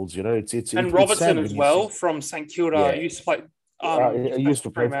Venables. It's Robertson as well from St Kilda. Yeah. He used to play. He used to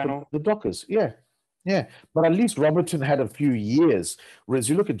play for the Dockers. Yeah. Yeah, but at least Robertson had a few years. Whereas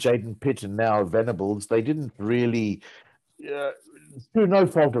you look at Jaden Pitt and now Venables, they didn't really, through no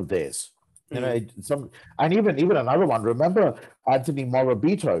fault of theirs. And even another one. Remember Anthony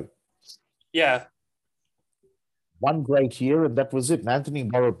Morabito? Yeah. One great year, and that was it. And Anthony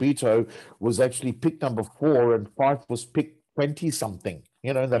Morabito was actually picked number 4, and Fife was picked 20-something,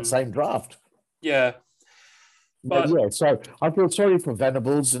 in that same draft. Yeah. But yeah, so I feel sorry for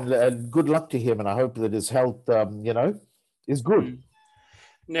Venables, and good luck to him, and I hope that his health, is good.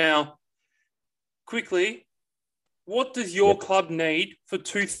 Now, quickly, what does your club need for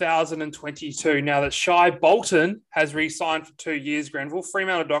 2022 now that Shai Bolton has re-signed for 2 years, Grenville?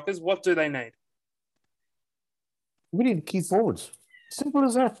 Fremantle Dockers, what do they need? We need key forwards. Simple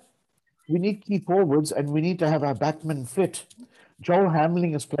as that. We need key forwards, and we need to have our backmen fit. Joel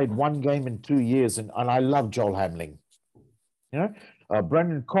Hamling has played 1 game in 2 years, and I love Joel Hamling.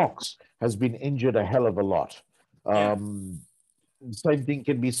 Brendan Cox has been injured a hell of a lot. Same thing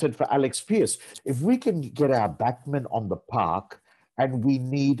can be said for Alex Pearce. If we can get our backmen on the park, and we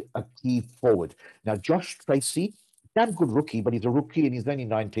need a key forward. Now, Josh Tracy, damn good rookie, but he's a rookie and he's only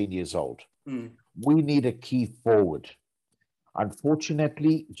 19 years old. We need a key forward.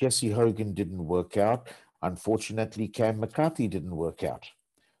 Unfortunately, Jesse Hogan didn't work out. Unfortunately, Cam McCarthy didn't work out.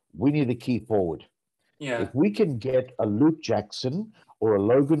 We need a key forward. Yeah. If we can get a Luke Jackson or a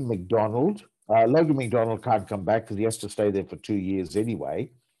Logan McDonald, Logan McDonald can't come back because he has to stay there for 2 years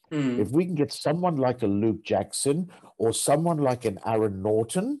anyway. If we can get someone like a Luke Jackson or someone like an Aaron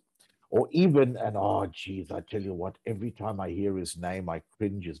Norton, or even I tell you what, every time I hear his name, I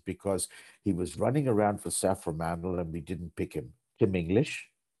cringes because he was running around for South Fremantle and we didn't pick him. Tim English.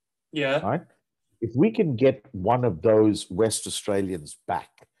 Yeah. Right? If we can get one of those West Australians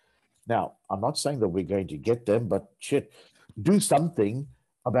back. Now, I'm not saying that we're going to get them, but do something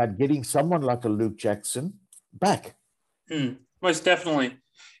about getting someone like a Luke Jackson back. Most definitely.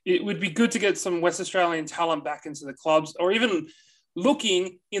 It would be good to get some West Australian talent back into the clubs, or even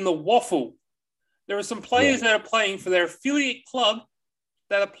looking in the waffle. There are some players that are playing for their affiliate club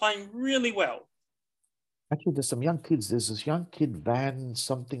that are playing really well. Actually, there's some young kids. There's this young kid, Van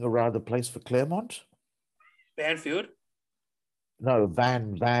something or other, plays for Claremont. Banfield? No,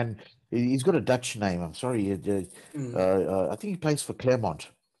 Van. He's got a Dutch name. I'm sorry. I think he plays for Claremont.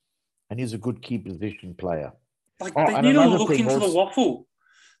 And he's a good key position player. They need to look into the waffle.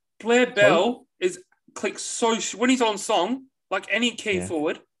 Blair Bell clicks so... When he's on song, like any key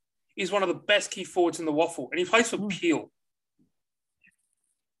forward, is one of the best key forwards in the waffle, and he plays for Peel.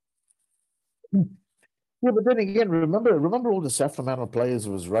 Yeah, but then again, remember all the Sacramento players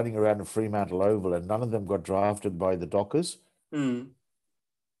who was running around the Fremantle Oval, and none of them got drafted by the Dockers. Mm.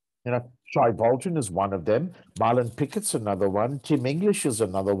 You know, Shai Bolton is one of them. Marlon Pickett's another one. Tim English is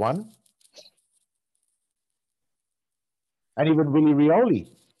another one. And even Willie Rioli.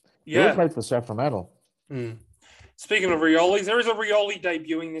 He all played for Sacramento. Mm. Speaking of Riolis, there is a Rioli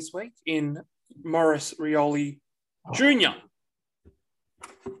debuting this week in Maurice Rioli Jr.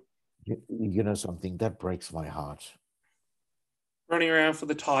 You know something? That breaks my heart. Running around for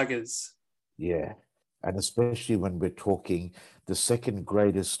the Tigers. Yeah. And especially when we're talking the second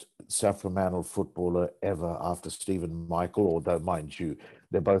greatest Sacramento footballer ever after Stephen Michael, although, mind you,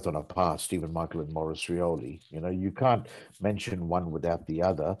 they're both on a par, Stephen Michael and Maurice Rioli. You know, you can't mention one without the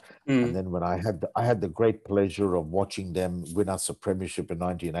other. And then when I had the great pleasure of watching them win us a premiership in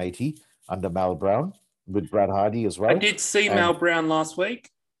 1980 under Mal Brown with Brad Hardy as well. I did see Mal Brown last week.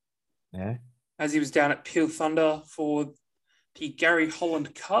 Yeah. As he was down at Peel Thunder for the Gary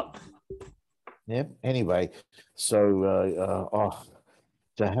Holland Cup. Yeah. Anyway, so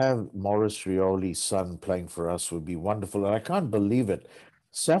to have Maurice Rioli's son playing for us would be wonderful. And I can't believe it.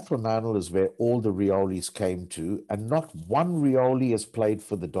 Sacramento is where all the Riolis came to, and not one Rioli has played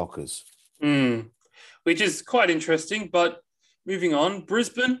for the Dockers. Which is quite interesting. But moving on,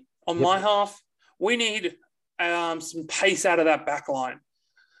 Brisbane, on my half, we need some pace out of that back line.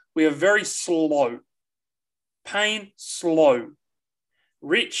 We are very slow. Payne, slow.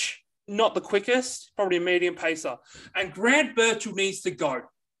 Rich, not the quickest, probably a medium pacer. And Grant Birchall needs to go.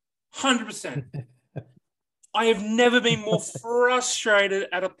 100%. I have never been more frustrated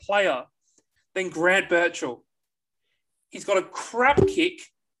at a player than Grant Birchall. He's got a crap kick.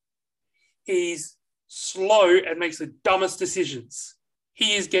 He's slow and makes the dumbest decisions.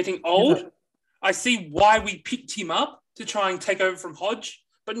 He is getting old. I see why we picked him up to try and take over from Hodge,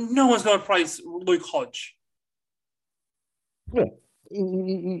 but no one's going to replace Luke Hodge. Yeah.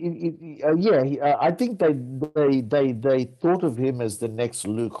 I think they thought of him as the next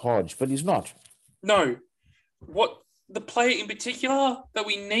Luke Hodge, but he's not. No. What the player in particular that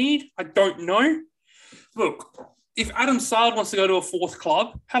we need, I don't know. Look, if Adam Sard wants to go to a fourth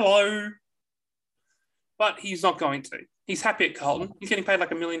club, hello. But he's not going to. He's happy at Carlton. He's getting paid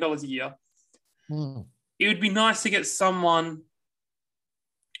like $1 million a year. It would be nice to get someone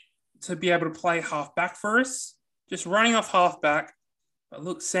to be able to play halfback for us. Just running off halfback. But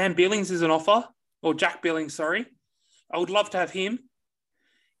look, Sam Billings is an offer. Or Jack Billings, sorry. I would love to have him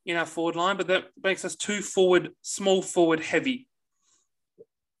in our forward line, but that makes us too forward, small forward heavy.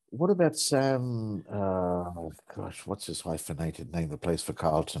 What about Sam, what's his hyphenated name that plays for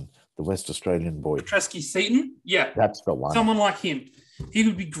Carlton? The West Australian boy. Tresky Seaton? Yeah. That's the one. Someone like him. He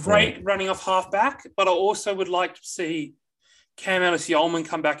would be great running off halfback, but I also would like to see Cam Ellis-Yeoman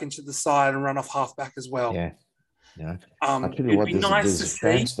come back into the side and run off halfback as well. Yeah. I tell you what,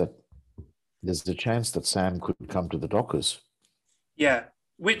 there's a chance that Sam could come to the Dockers. Yeah,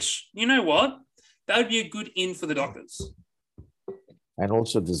 which, you know what? That would be a good in for the Dockers. And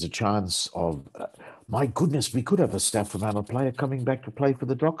also there's a chance of, my goodness, we could have a Sacramento player coming back to play for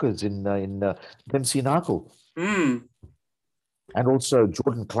the Dockers in Dempsey Narkle. And also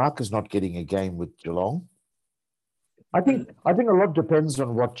Jordan Clark is not getting a game with Geelong. I think a lot depends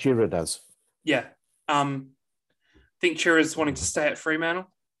on what Chira does. Yeah. I think Chira's wanting to stay at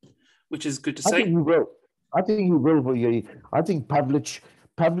Fremantle, which is good to see. I think he will. I think Pavlich,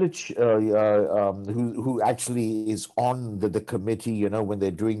 who actually is on the committee, you know, when they're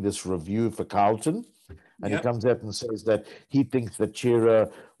doing this review for Carlton, and he comes out and says that he thinks that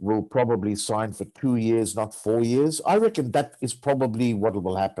Chira will probably sign for 2 years, not 4 years. I reckon that is probably what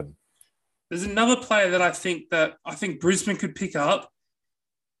will happen. There's another player that I think Brisbane could pick up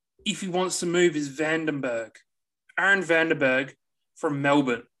if he wants to move is Vandenberg. Aaron Vandenberg from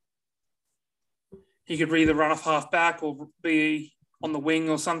Melbourne. He could either run off half back or be on the wing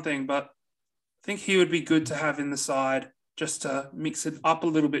or something, but I think he would be good to have in the side just to mix it up a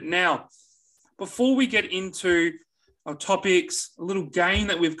little bit. Now, before we get into our topics, a little game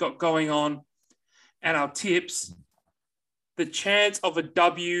that we've got going on and our tips, the chance of a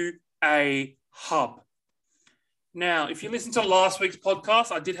WA hub. Now, if you listen to last week's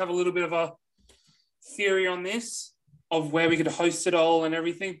podcast, I did have a little bit of a theory on this of where we could host it all and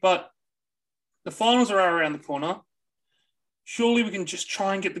everything, but the finals are around the corner. Surely we can just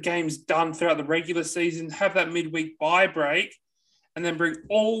try and get the games done throughout the regular season, have that midweek bye break, and then bring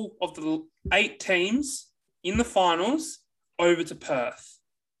all of the 8 teams in the finals over to Perth.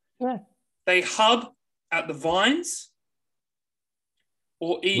 Yeah. They hub at the Vines,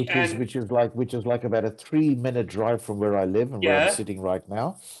 which is like about a 3-minute drive from where I live and where I'm sitting right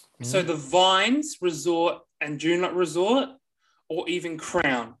now. So the Vines Resort and Joondalup Resort, or even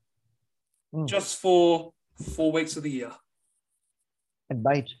Crown, just for 4 weeks of the year. And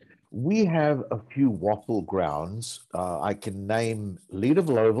mate, we have a few waffle grounds. I can name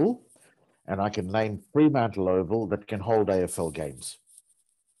Leederville Oval, and I can name Fremantle Oval that can hold AFL games.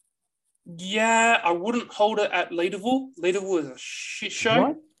 Yeah, I wouldn't hold it at Leederville. Leederville is a shit show.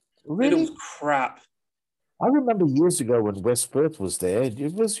 What? Really? Leederville's crap. I remember years ago when West Perth was there.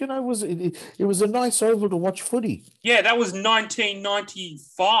 It was, it was a nice oval to watch footy. Yeah, that was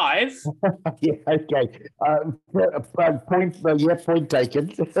 1995. Yeah, okay. Point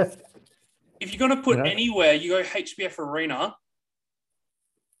taken. If you're going to put anywhere, you go HBF Arena,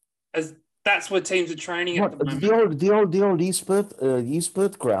 as that's where teams are training at the moment. The old East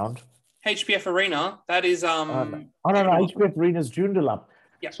Perth ground. HBF Arena, that is HBF Arena's Joondalup.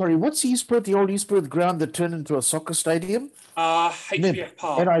 Yep. Sorry, what's East Perth? The old East Perth ground that turned into a soccer stadium? HBF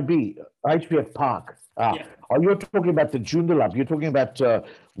Park. NIB, HBF Park. Yeah. Oh, you're talking about the Joondalup. You're talking about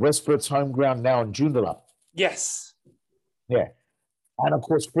West Perth's home ground now in Joondalup. Yes. Yeah. And of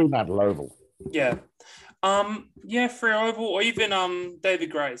course, Fremantle Oval. Yeah. Free Oval, or even David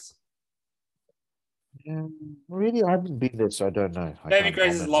Gray's. Really, I haven't been there, so I don't know. David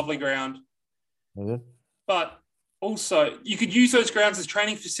Gray's is a lovely ground. Is it? But also, you could use those grounds as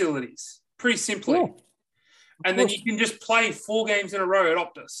training facilities, pretty simply. Yeah, and then you can just play 4 games in a row at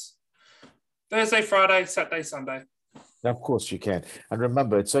Optus. Thursday, Friday, Saturday, Sunday. Of course you can. And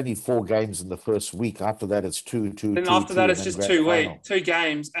remember, it's only 4 games in the first week. After that, it's two. Then after that, it's just 2 weeks, 2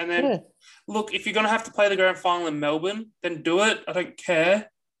 games. And then, look, if you're going to have to play the grand final in Melbourne, then do it. I don't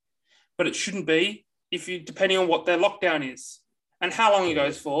care. But it shouldn't be, depending on what their lockdown is and how long it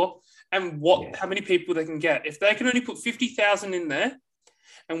goes for and how many people they can get. If they can only put 50,000 in there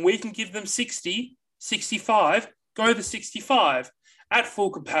and we can give them 60, 65, go the 65 at full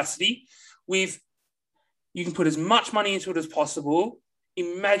capacity you can put as much money into it as possible.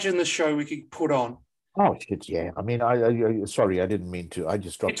 Imagine the show we could put on. Oh, shit, yeah. I mean, I sorry, I didn't mean to. I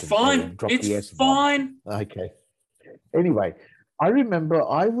just dropped It's fine. It's fine. Okay. Anyway, I remember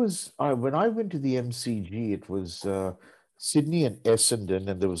when I went to the MCG, it was Sydney and Essendon,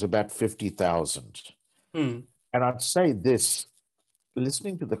 and there was about 50,000. And I'd say this,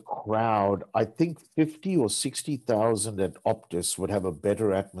 listening to the crowd, I think 50 or 60,000 at Optus would have a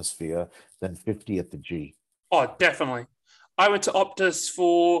better atmosphere than 50 at the G. Oh, definitely. I went to Optus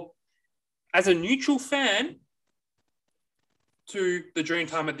as a neutral fan, to the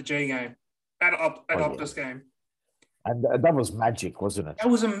Dreamtime at the G game, at Optus game. And that was magic, wasn't it? That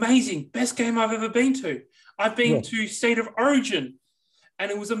was amazing. Best game I've ever been to. I've been to State of Origin, and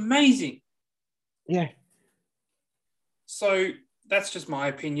it was amazing. Yeah. So that's just my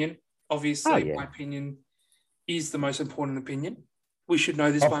opinion. Obviously, my opinion is the most important opinion. We should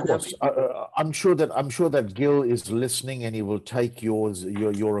know this by now. I'm sure that Gil is listening, and he will take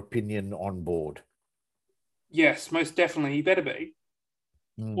your opinion on board. Yes, most definitely. He better be,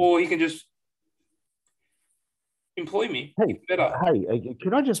 or he can just employ me. Hey,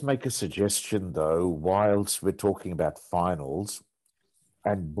 can I just make a suggestion though? Whilst we're talking about finals,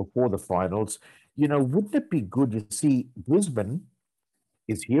 and before the finals, wouldn't it be good to see Brisbane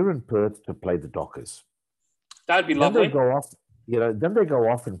is here in Perth to play the Dockers? That'd be lovely. Then they go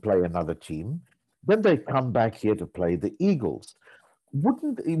off and play another team. Then they come back here to play the Eagles.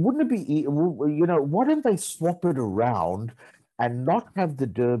 Wouldn't it be, why don't they swap it around and not have the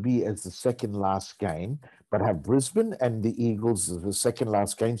Derby as the second last game, but have Brisbane and the Eagles as the second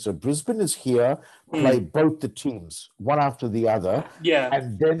last game? So Brisbane is here, play both the teams, one after the other,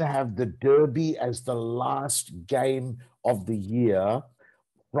 and then have the Derby as the last game of the year,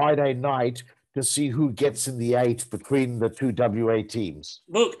 Friday night, to see who gets in the 8 between the 2 WA teams.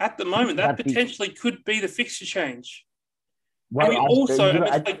 Look, at the moment, that potentially could be the fixture change. Well, and we also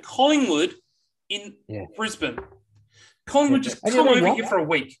play Collingwood in Brisbane. Collingwood just come over here for a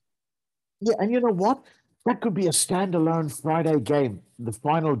week. Yeah, and you know what? That could be a standalone Friday game, the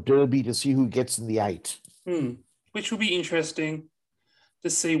final Derby, to see who gets in the 8. Which will be interesting to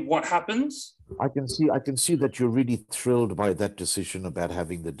see what happens. I can see that you're really thrilled by that decision about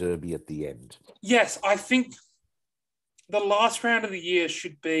having the Derby at the end. Yes, I think the last round of the year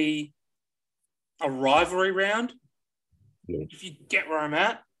should be a rivalry round. Yes. If you get where I'm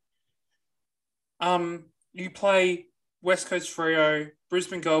at. You play West Coast Freo,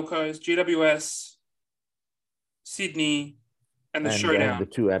 Brisbane Gold Coast, GWS, Sydney, and the Showdown. The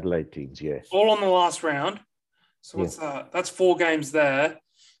 2 Adelaide teams, yes. All on the last round. So what's that? That's 4 games there.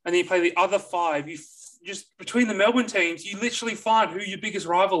 And then you play the other 5. just between the Melbourne teams, you literally find who your biggest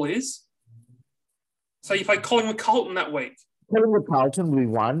rival is. So you play Collingwood Carlton that week. Collingwood Carlton will be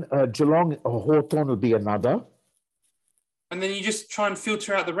one. Geelong Hawthorn will be another. And then you just try and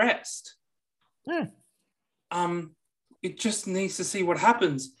filter out the rest. Yeah. It just needs to see what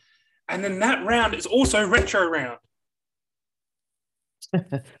happens. And then that round is also retro round.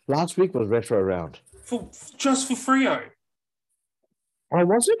 Last week was retro round. Just for Freo. Oh,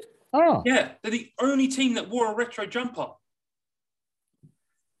 was it? Oh. Yeah, they're the only team that wore a retro jumper.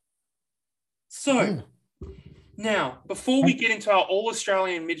 So, now, before we get into our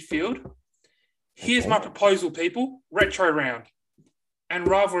All-Australian midfield, here's my proposal, people. Retro round. And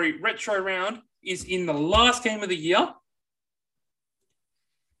rivalry retro round is in the last game of the year.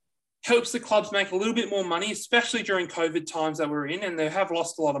 Helps the clubs make a little bit more money, especially during COVID times that we're in, and they have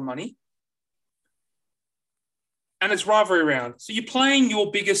lost a lot of money. And it's rivalry round. So you're playing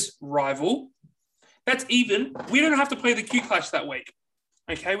your biggest rival. That's even. We don't have to play the Q Clash that week.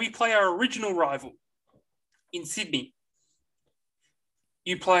 Okay, we play our original rival in Sydney.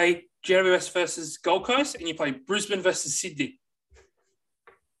 You play GWS versus Gold Coast, and you play Brisbane versus Sydney.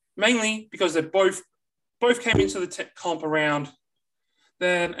 Mainly because they both came into the comp around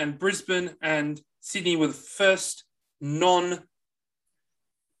then, and Brisbane and Sydney were the first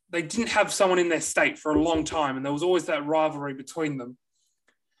they didn't have someone in their state for a long time, and there was always that rivalry between them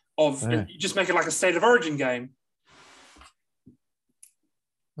you just make it like a state of origin game.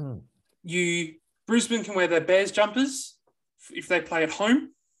 Brisbane can wear their Bears jumpers if they play at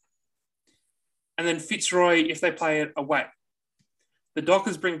home, and then Fitzroy if they play it away. The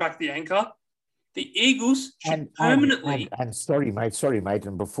Dockers bring back the anchor. The Eagles should permanently... And sorry, mate.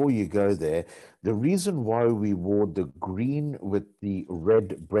 And before you go there, the reason why we wore the green with the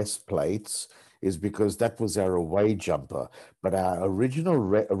red breastplates is because that was our away jumper. But our original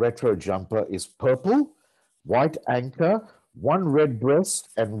retro jumper is purple, white anchor, one red breast,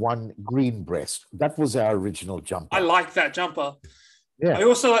 and one green breast. That was our original jumper. I like that jumper. Yeah. I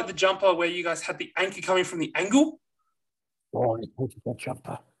also like the jumper where you guys had the anchor coming from the angle. Oh, I hated that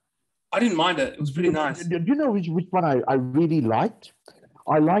jumper. I didn't mind it. It was pretty nice. Do you know which one I really liked?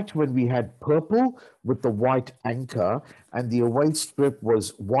 I liked when we had purple with the white anchor, and the away strip was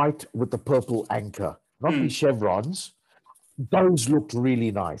white with the purple anchor, not the chevrons. Those looked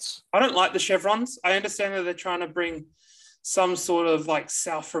really nice. I don't like the chevrons. I understand that they're trying to bring some sort of like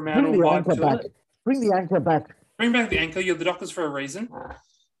South Fremantle vibe to it. Bring the anchor back. Bring back the anchor. You're the Dockers for a reason.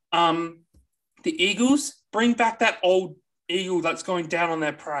 The Eagles, bring back that old eagle that's going down on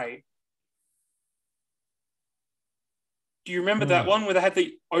their prey. Do you remember that one where they had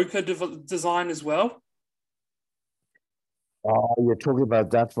the ochre design as well? Oh, you're talking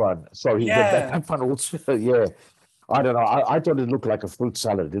about that one. Sorry, Yeah. that one also, yeah. I don't know. I thought it looked like a fruit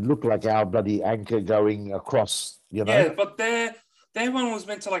salad. It looked like our bloody anchor going across, you know? Yeah, but their one was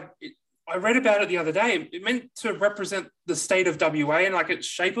meant to I read about it the other day. It meant to represent the state of WA and like its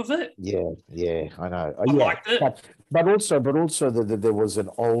shape of it. Yeah, I know. I liked it. But also there was an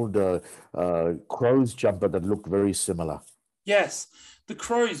old Crows jumper that looked very similar. Yes, the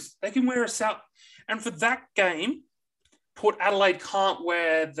Crows, they can wear a South. And for that game, Port Adelaide can't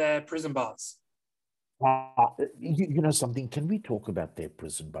wear their prison bars. You know something? Can we talk about their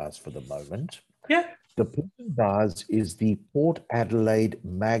prison bars for the moment? Yeah. The prison bars is the Port Adelaide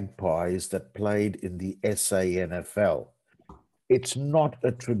Magpies that played in the SANFL. It's not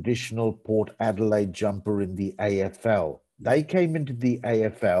a traditional Port Adelaide jumper in the AFL. They came into the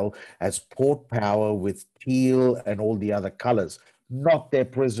AFL as Port Power with teal and all the other colours, not their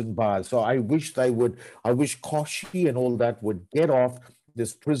prison bars. So I wish Koshi and all that would get off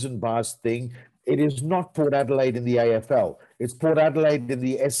this prison bars thing. It is not Port Adelaide in the AFL. It's Port Adelaide in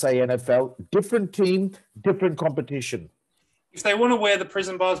the SANFL. Different team, different competition. If they want to wear the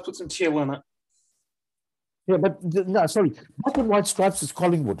prison bars, put some teal in it. Yeah, but no, sorry. Black and white stripes is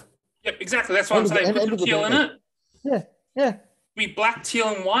Collingwood. Yep, exactly. That's what I'm saying. Put some teal in it. Yeah. Be black, teal,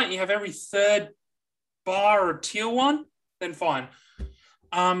 and white. And you have every third bar or teal one, then fine.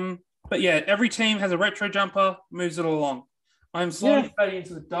 But yeah, every team has a retro jumper, moves it along. I'm slowly fading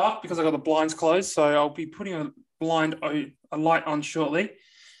into the dark because I got the blinds closed, so I'll be putting a light on shortly.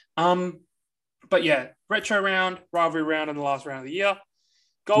 But yeah, retro round, rivalry round, and the last round of the year.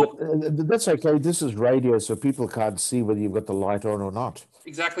 That's okay. This is radio, so people can't see whether you've got the light on or not.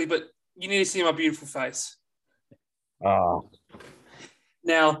 Exactly, but you need to see my beautiful face. Oh.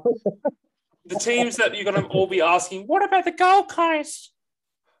 Now, the teams that you're going to all be asking, what about the Gold Coast?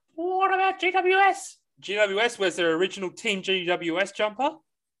 What about GWS? GWS wears their original Team GWS jumper.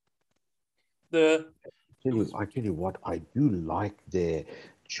 I tell you what, I do like their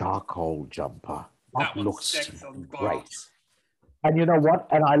charcoal jumper. That one looks stacks on great. glass. And you know what?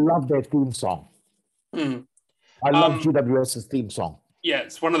 And I love their theme song. Mm. I love GWS's theme song. Yeah,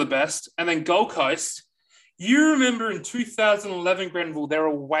 it's one of the best. And then Gold Coast, you remember in 2011 Grenville, their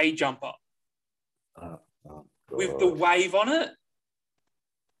away jumper with the wave on it.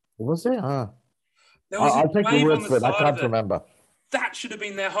 Was there? There was I'll a take your wave word on the for it. I side can't of it. remember. That should have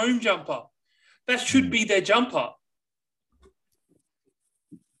been their home jumper. That should be their jumper.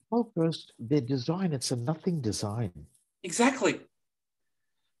 Well, first, their design, it's a nothing design. Exactly.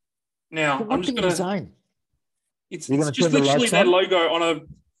 Now, I'm just Nothing going to... design. It's You're gonna just turn the literally lights their on? logo on a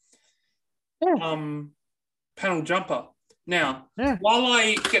Yeah. panel jumper. Now, Yeah. while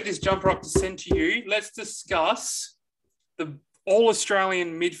I get this jumper up to send to you, let's discuss the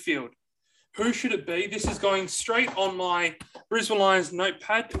All-Australian midfield. Who should it be? This is going straight on my Brisbane Lions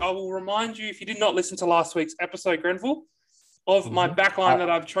notepad. I will remind you, if you did not listen to last week's episode, Grenville, of my backline that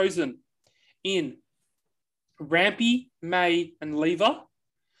I've chosen in Rampy, May, and Lever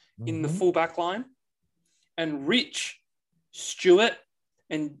in the full back line, and Rich, Stewart,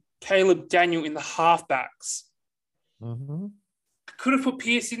 and Caleb Daniel in the halfbacks. Could have put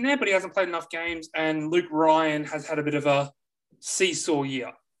Pierce in there, but he hasn't played enough games, and Luke Ryan has had a bit of a seesaw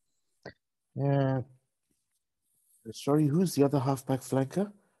year. Yeah. Sorry, who's the other halfback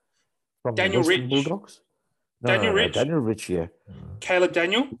flanker? From Daniel the Western Rich. Bulldogs? Daniel Rich. Daniel Rich, yeah. Caleb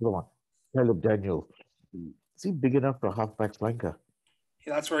Daniel. The one. Caleb Daniel. Is he big enough for a halfback flanker?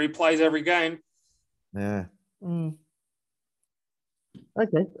 Yeah, that's where he plays every game. Yeah.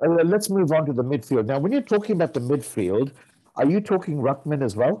 Okay, let's move on to the midfield. Now, when you're talking about the midfield, are you talking ruckman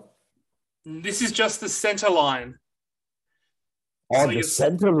as well? This is just the centre line. Oh, So the you're-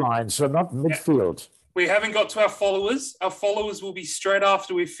 center line, so not midfield. We haven't got to our followers. Our followers will be straight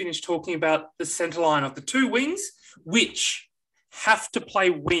after we've finished talking about the centre line of the two wings, which have to play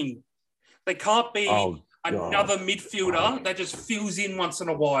wing. They can't be another midfielder that just fills in once in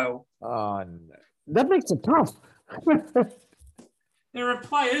a while. No. That makes it tough. There are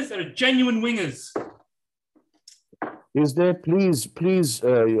players that are genuine wingers. Is there? Please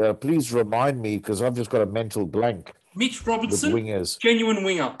remind me, because I've just got a mental blank Mitch with Robertson, wingers. genuine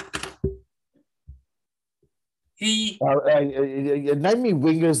winger. He, Name me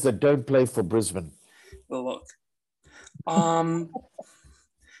wingers that don't play for Brisbane. well, look.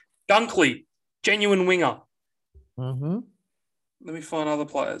 Dunkley, genuine winger. Let me find other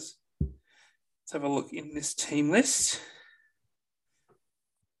players. Let's have a look in this team list.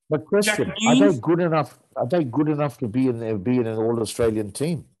 But question: Jack Are News. they good enough? Are they good enough to be in an All-Australian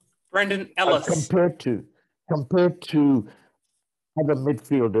team? Brendan Ellis. Compared to other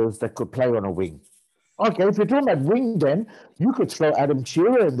midfielders that could play on a wing. Okay, if you're talking about wing, then you could throw Adam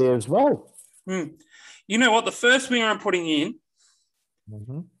Shearer in there as well. You know what? The first winger I'm putting in,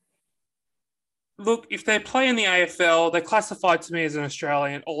 look, if they play in the AFL, they're classified to me as an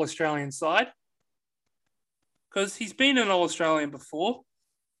Australian, All-Australian side. Because he's been an All-Australian before.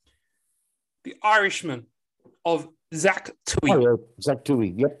 The Irishman of Zach Tui. Oh, yeah, Zach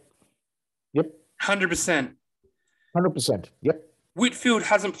Tui. Yep. 100%. 100%. Yep. Whitfield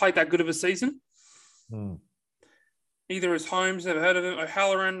hasn't played that good of a season. Neither is Holmes. Never heard of him.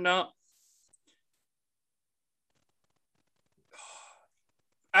 O'Halloran, no.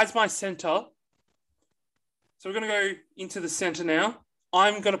 As my centre, so we're going to go into the centre now.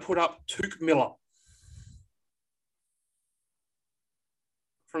 I'm going to put up Touk Miller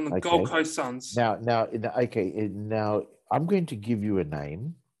from the Gold Coast Suns. Now, I'm going to give you a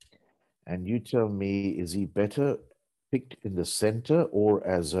name, and you tell me, is he better picked in the center or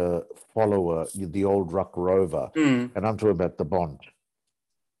as a follower, the old Ruck Rover? And I'm talking about the Bond.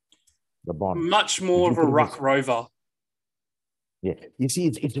 The Bond. Much more of a Ruck Rover. Yeah, you see,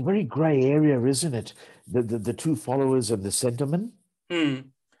 it's a very grey area, isn't it? The two followers and the centerman.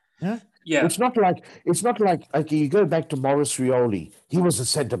 Yeah. It's not like okay, you go back to Maurice Rioli. He was a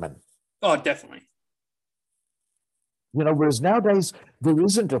centerman. Oh, definitely. You know, whereas nowadays there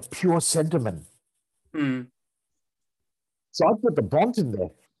isn't a pure centerman. So I put the Bond in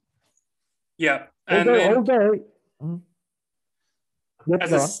there. Yeah, and then all day.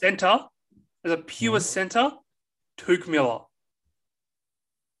 as a centre, as a pure centre, Touk Miller.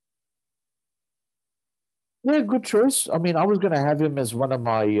 Yeah, good choice. I mean, I was going to have him as one of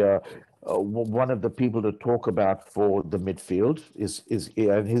my one of the people to talk about for the midfield.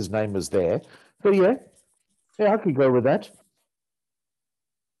 And his name is there. So yeah, I could go with that.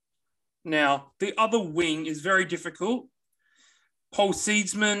 Now the other wing is very difficult. Paul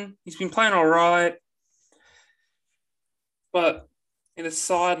Seedsman, he's been playing all right, but in a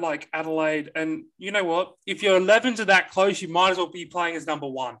side like Adelaide, and you know what? If your 11s are that close, you might as well be playing as number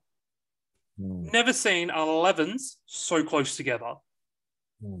one. Never seen 11s so close together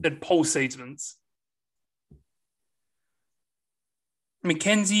than Paul Seedsman's.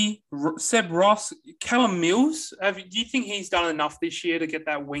 Mackenzie, Seb Ross, Callum Mills. Do you think he's done enough this year to get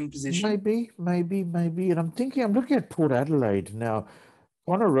that wing position? Maybe. And I'm looking at Port Adelaide now.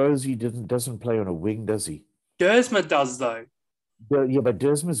 Connor Rosie doesn't play on a wing, does he? Dersma does, though. Yeah, but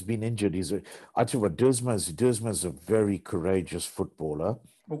Dersma's been injured. I tell you what, Dersma's a very courageous footballer.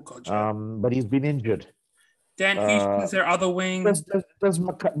 Oh, God, yeah. But he's been injured. Dan Houston's their other wing. Does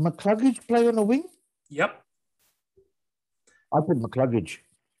McCluggage play on a wing? Yep. I put McCluggage.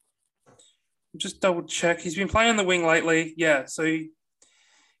 Just double check. He's been playing on the wing lately. Yeah, so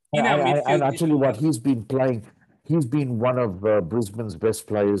And I tell you what, he's been playing. He's been one of Brisbane's best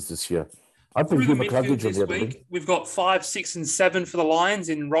players this year. I put through the McCluggage midfield on this the other week, wing. we've got 5, 6, and 7 for the Lions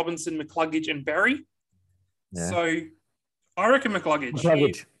in Robinson, McCluggage, and Berry. Yeah. So I reckon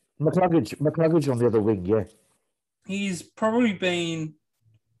McCluggage. McCluggage on the other wing, yeah. He's probably been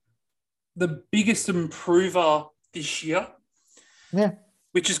the biggest improver this year. Yeah.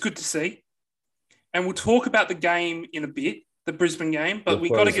 Which is good to see. And we'll talk about the game in a bit, the Brisbane game, but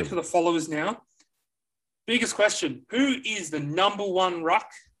we've got to get to the followers now. Biggest question, who is the number one ruck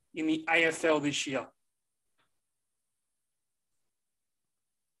in the AFL this year?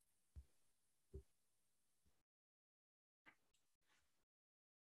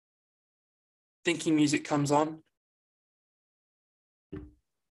 Thinking music comes on.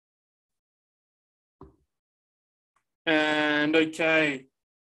 And okay.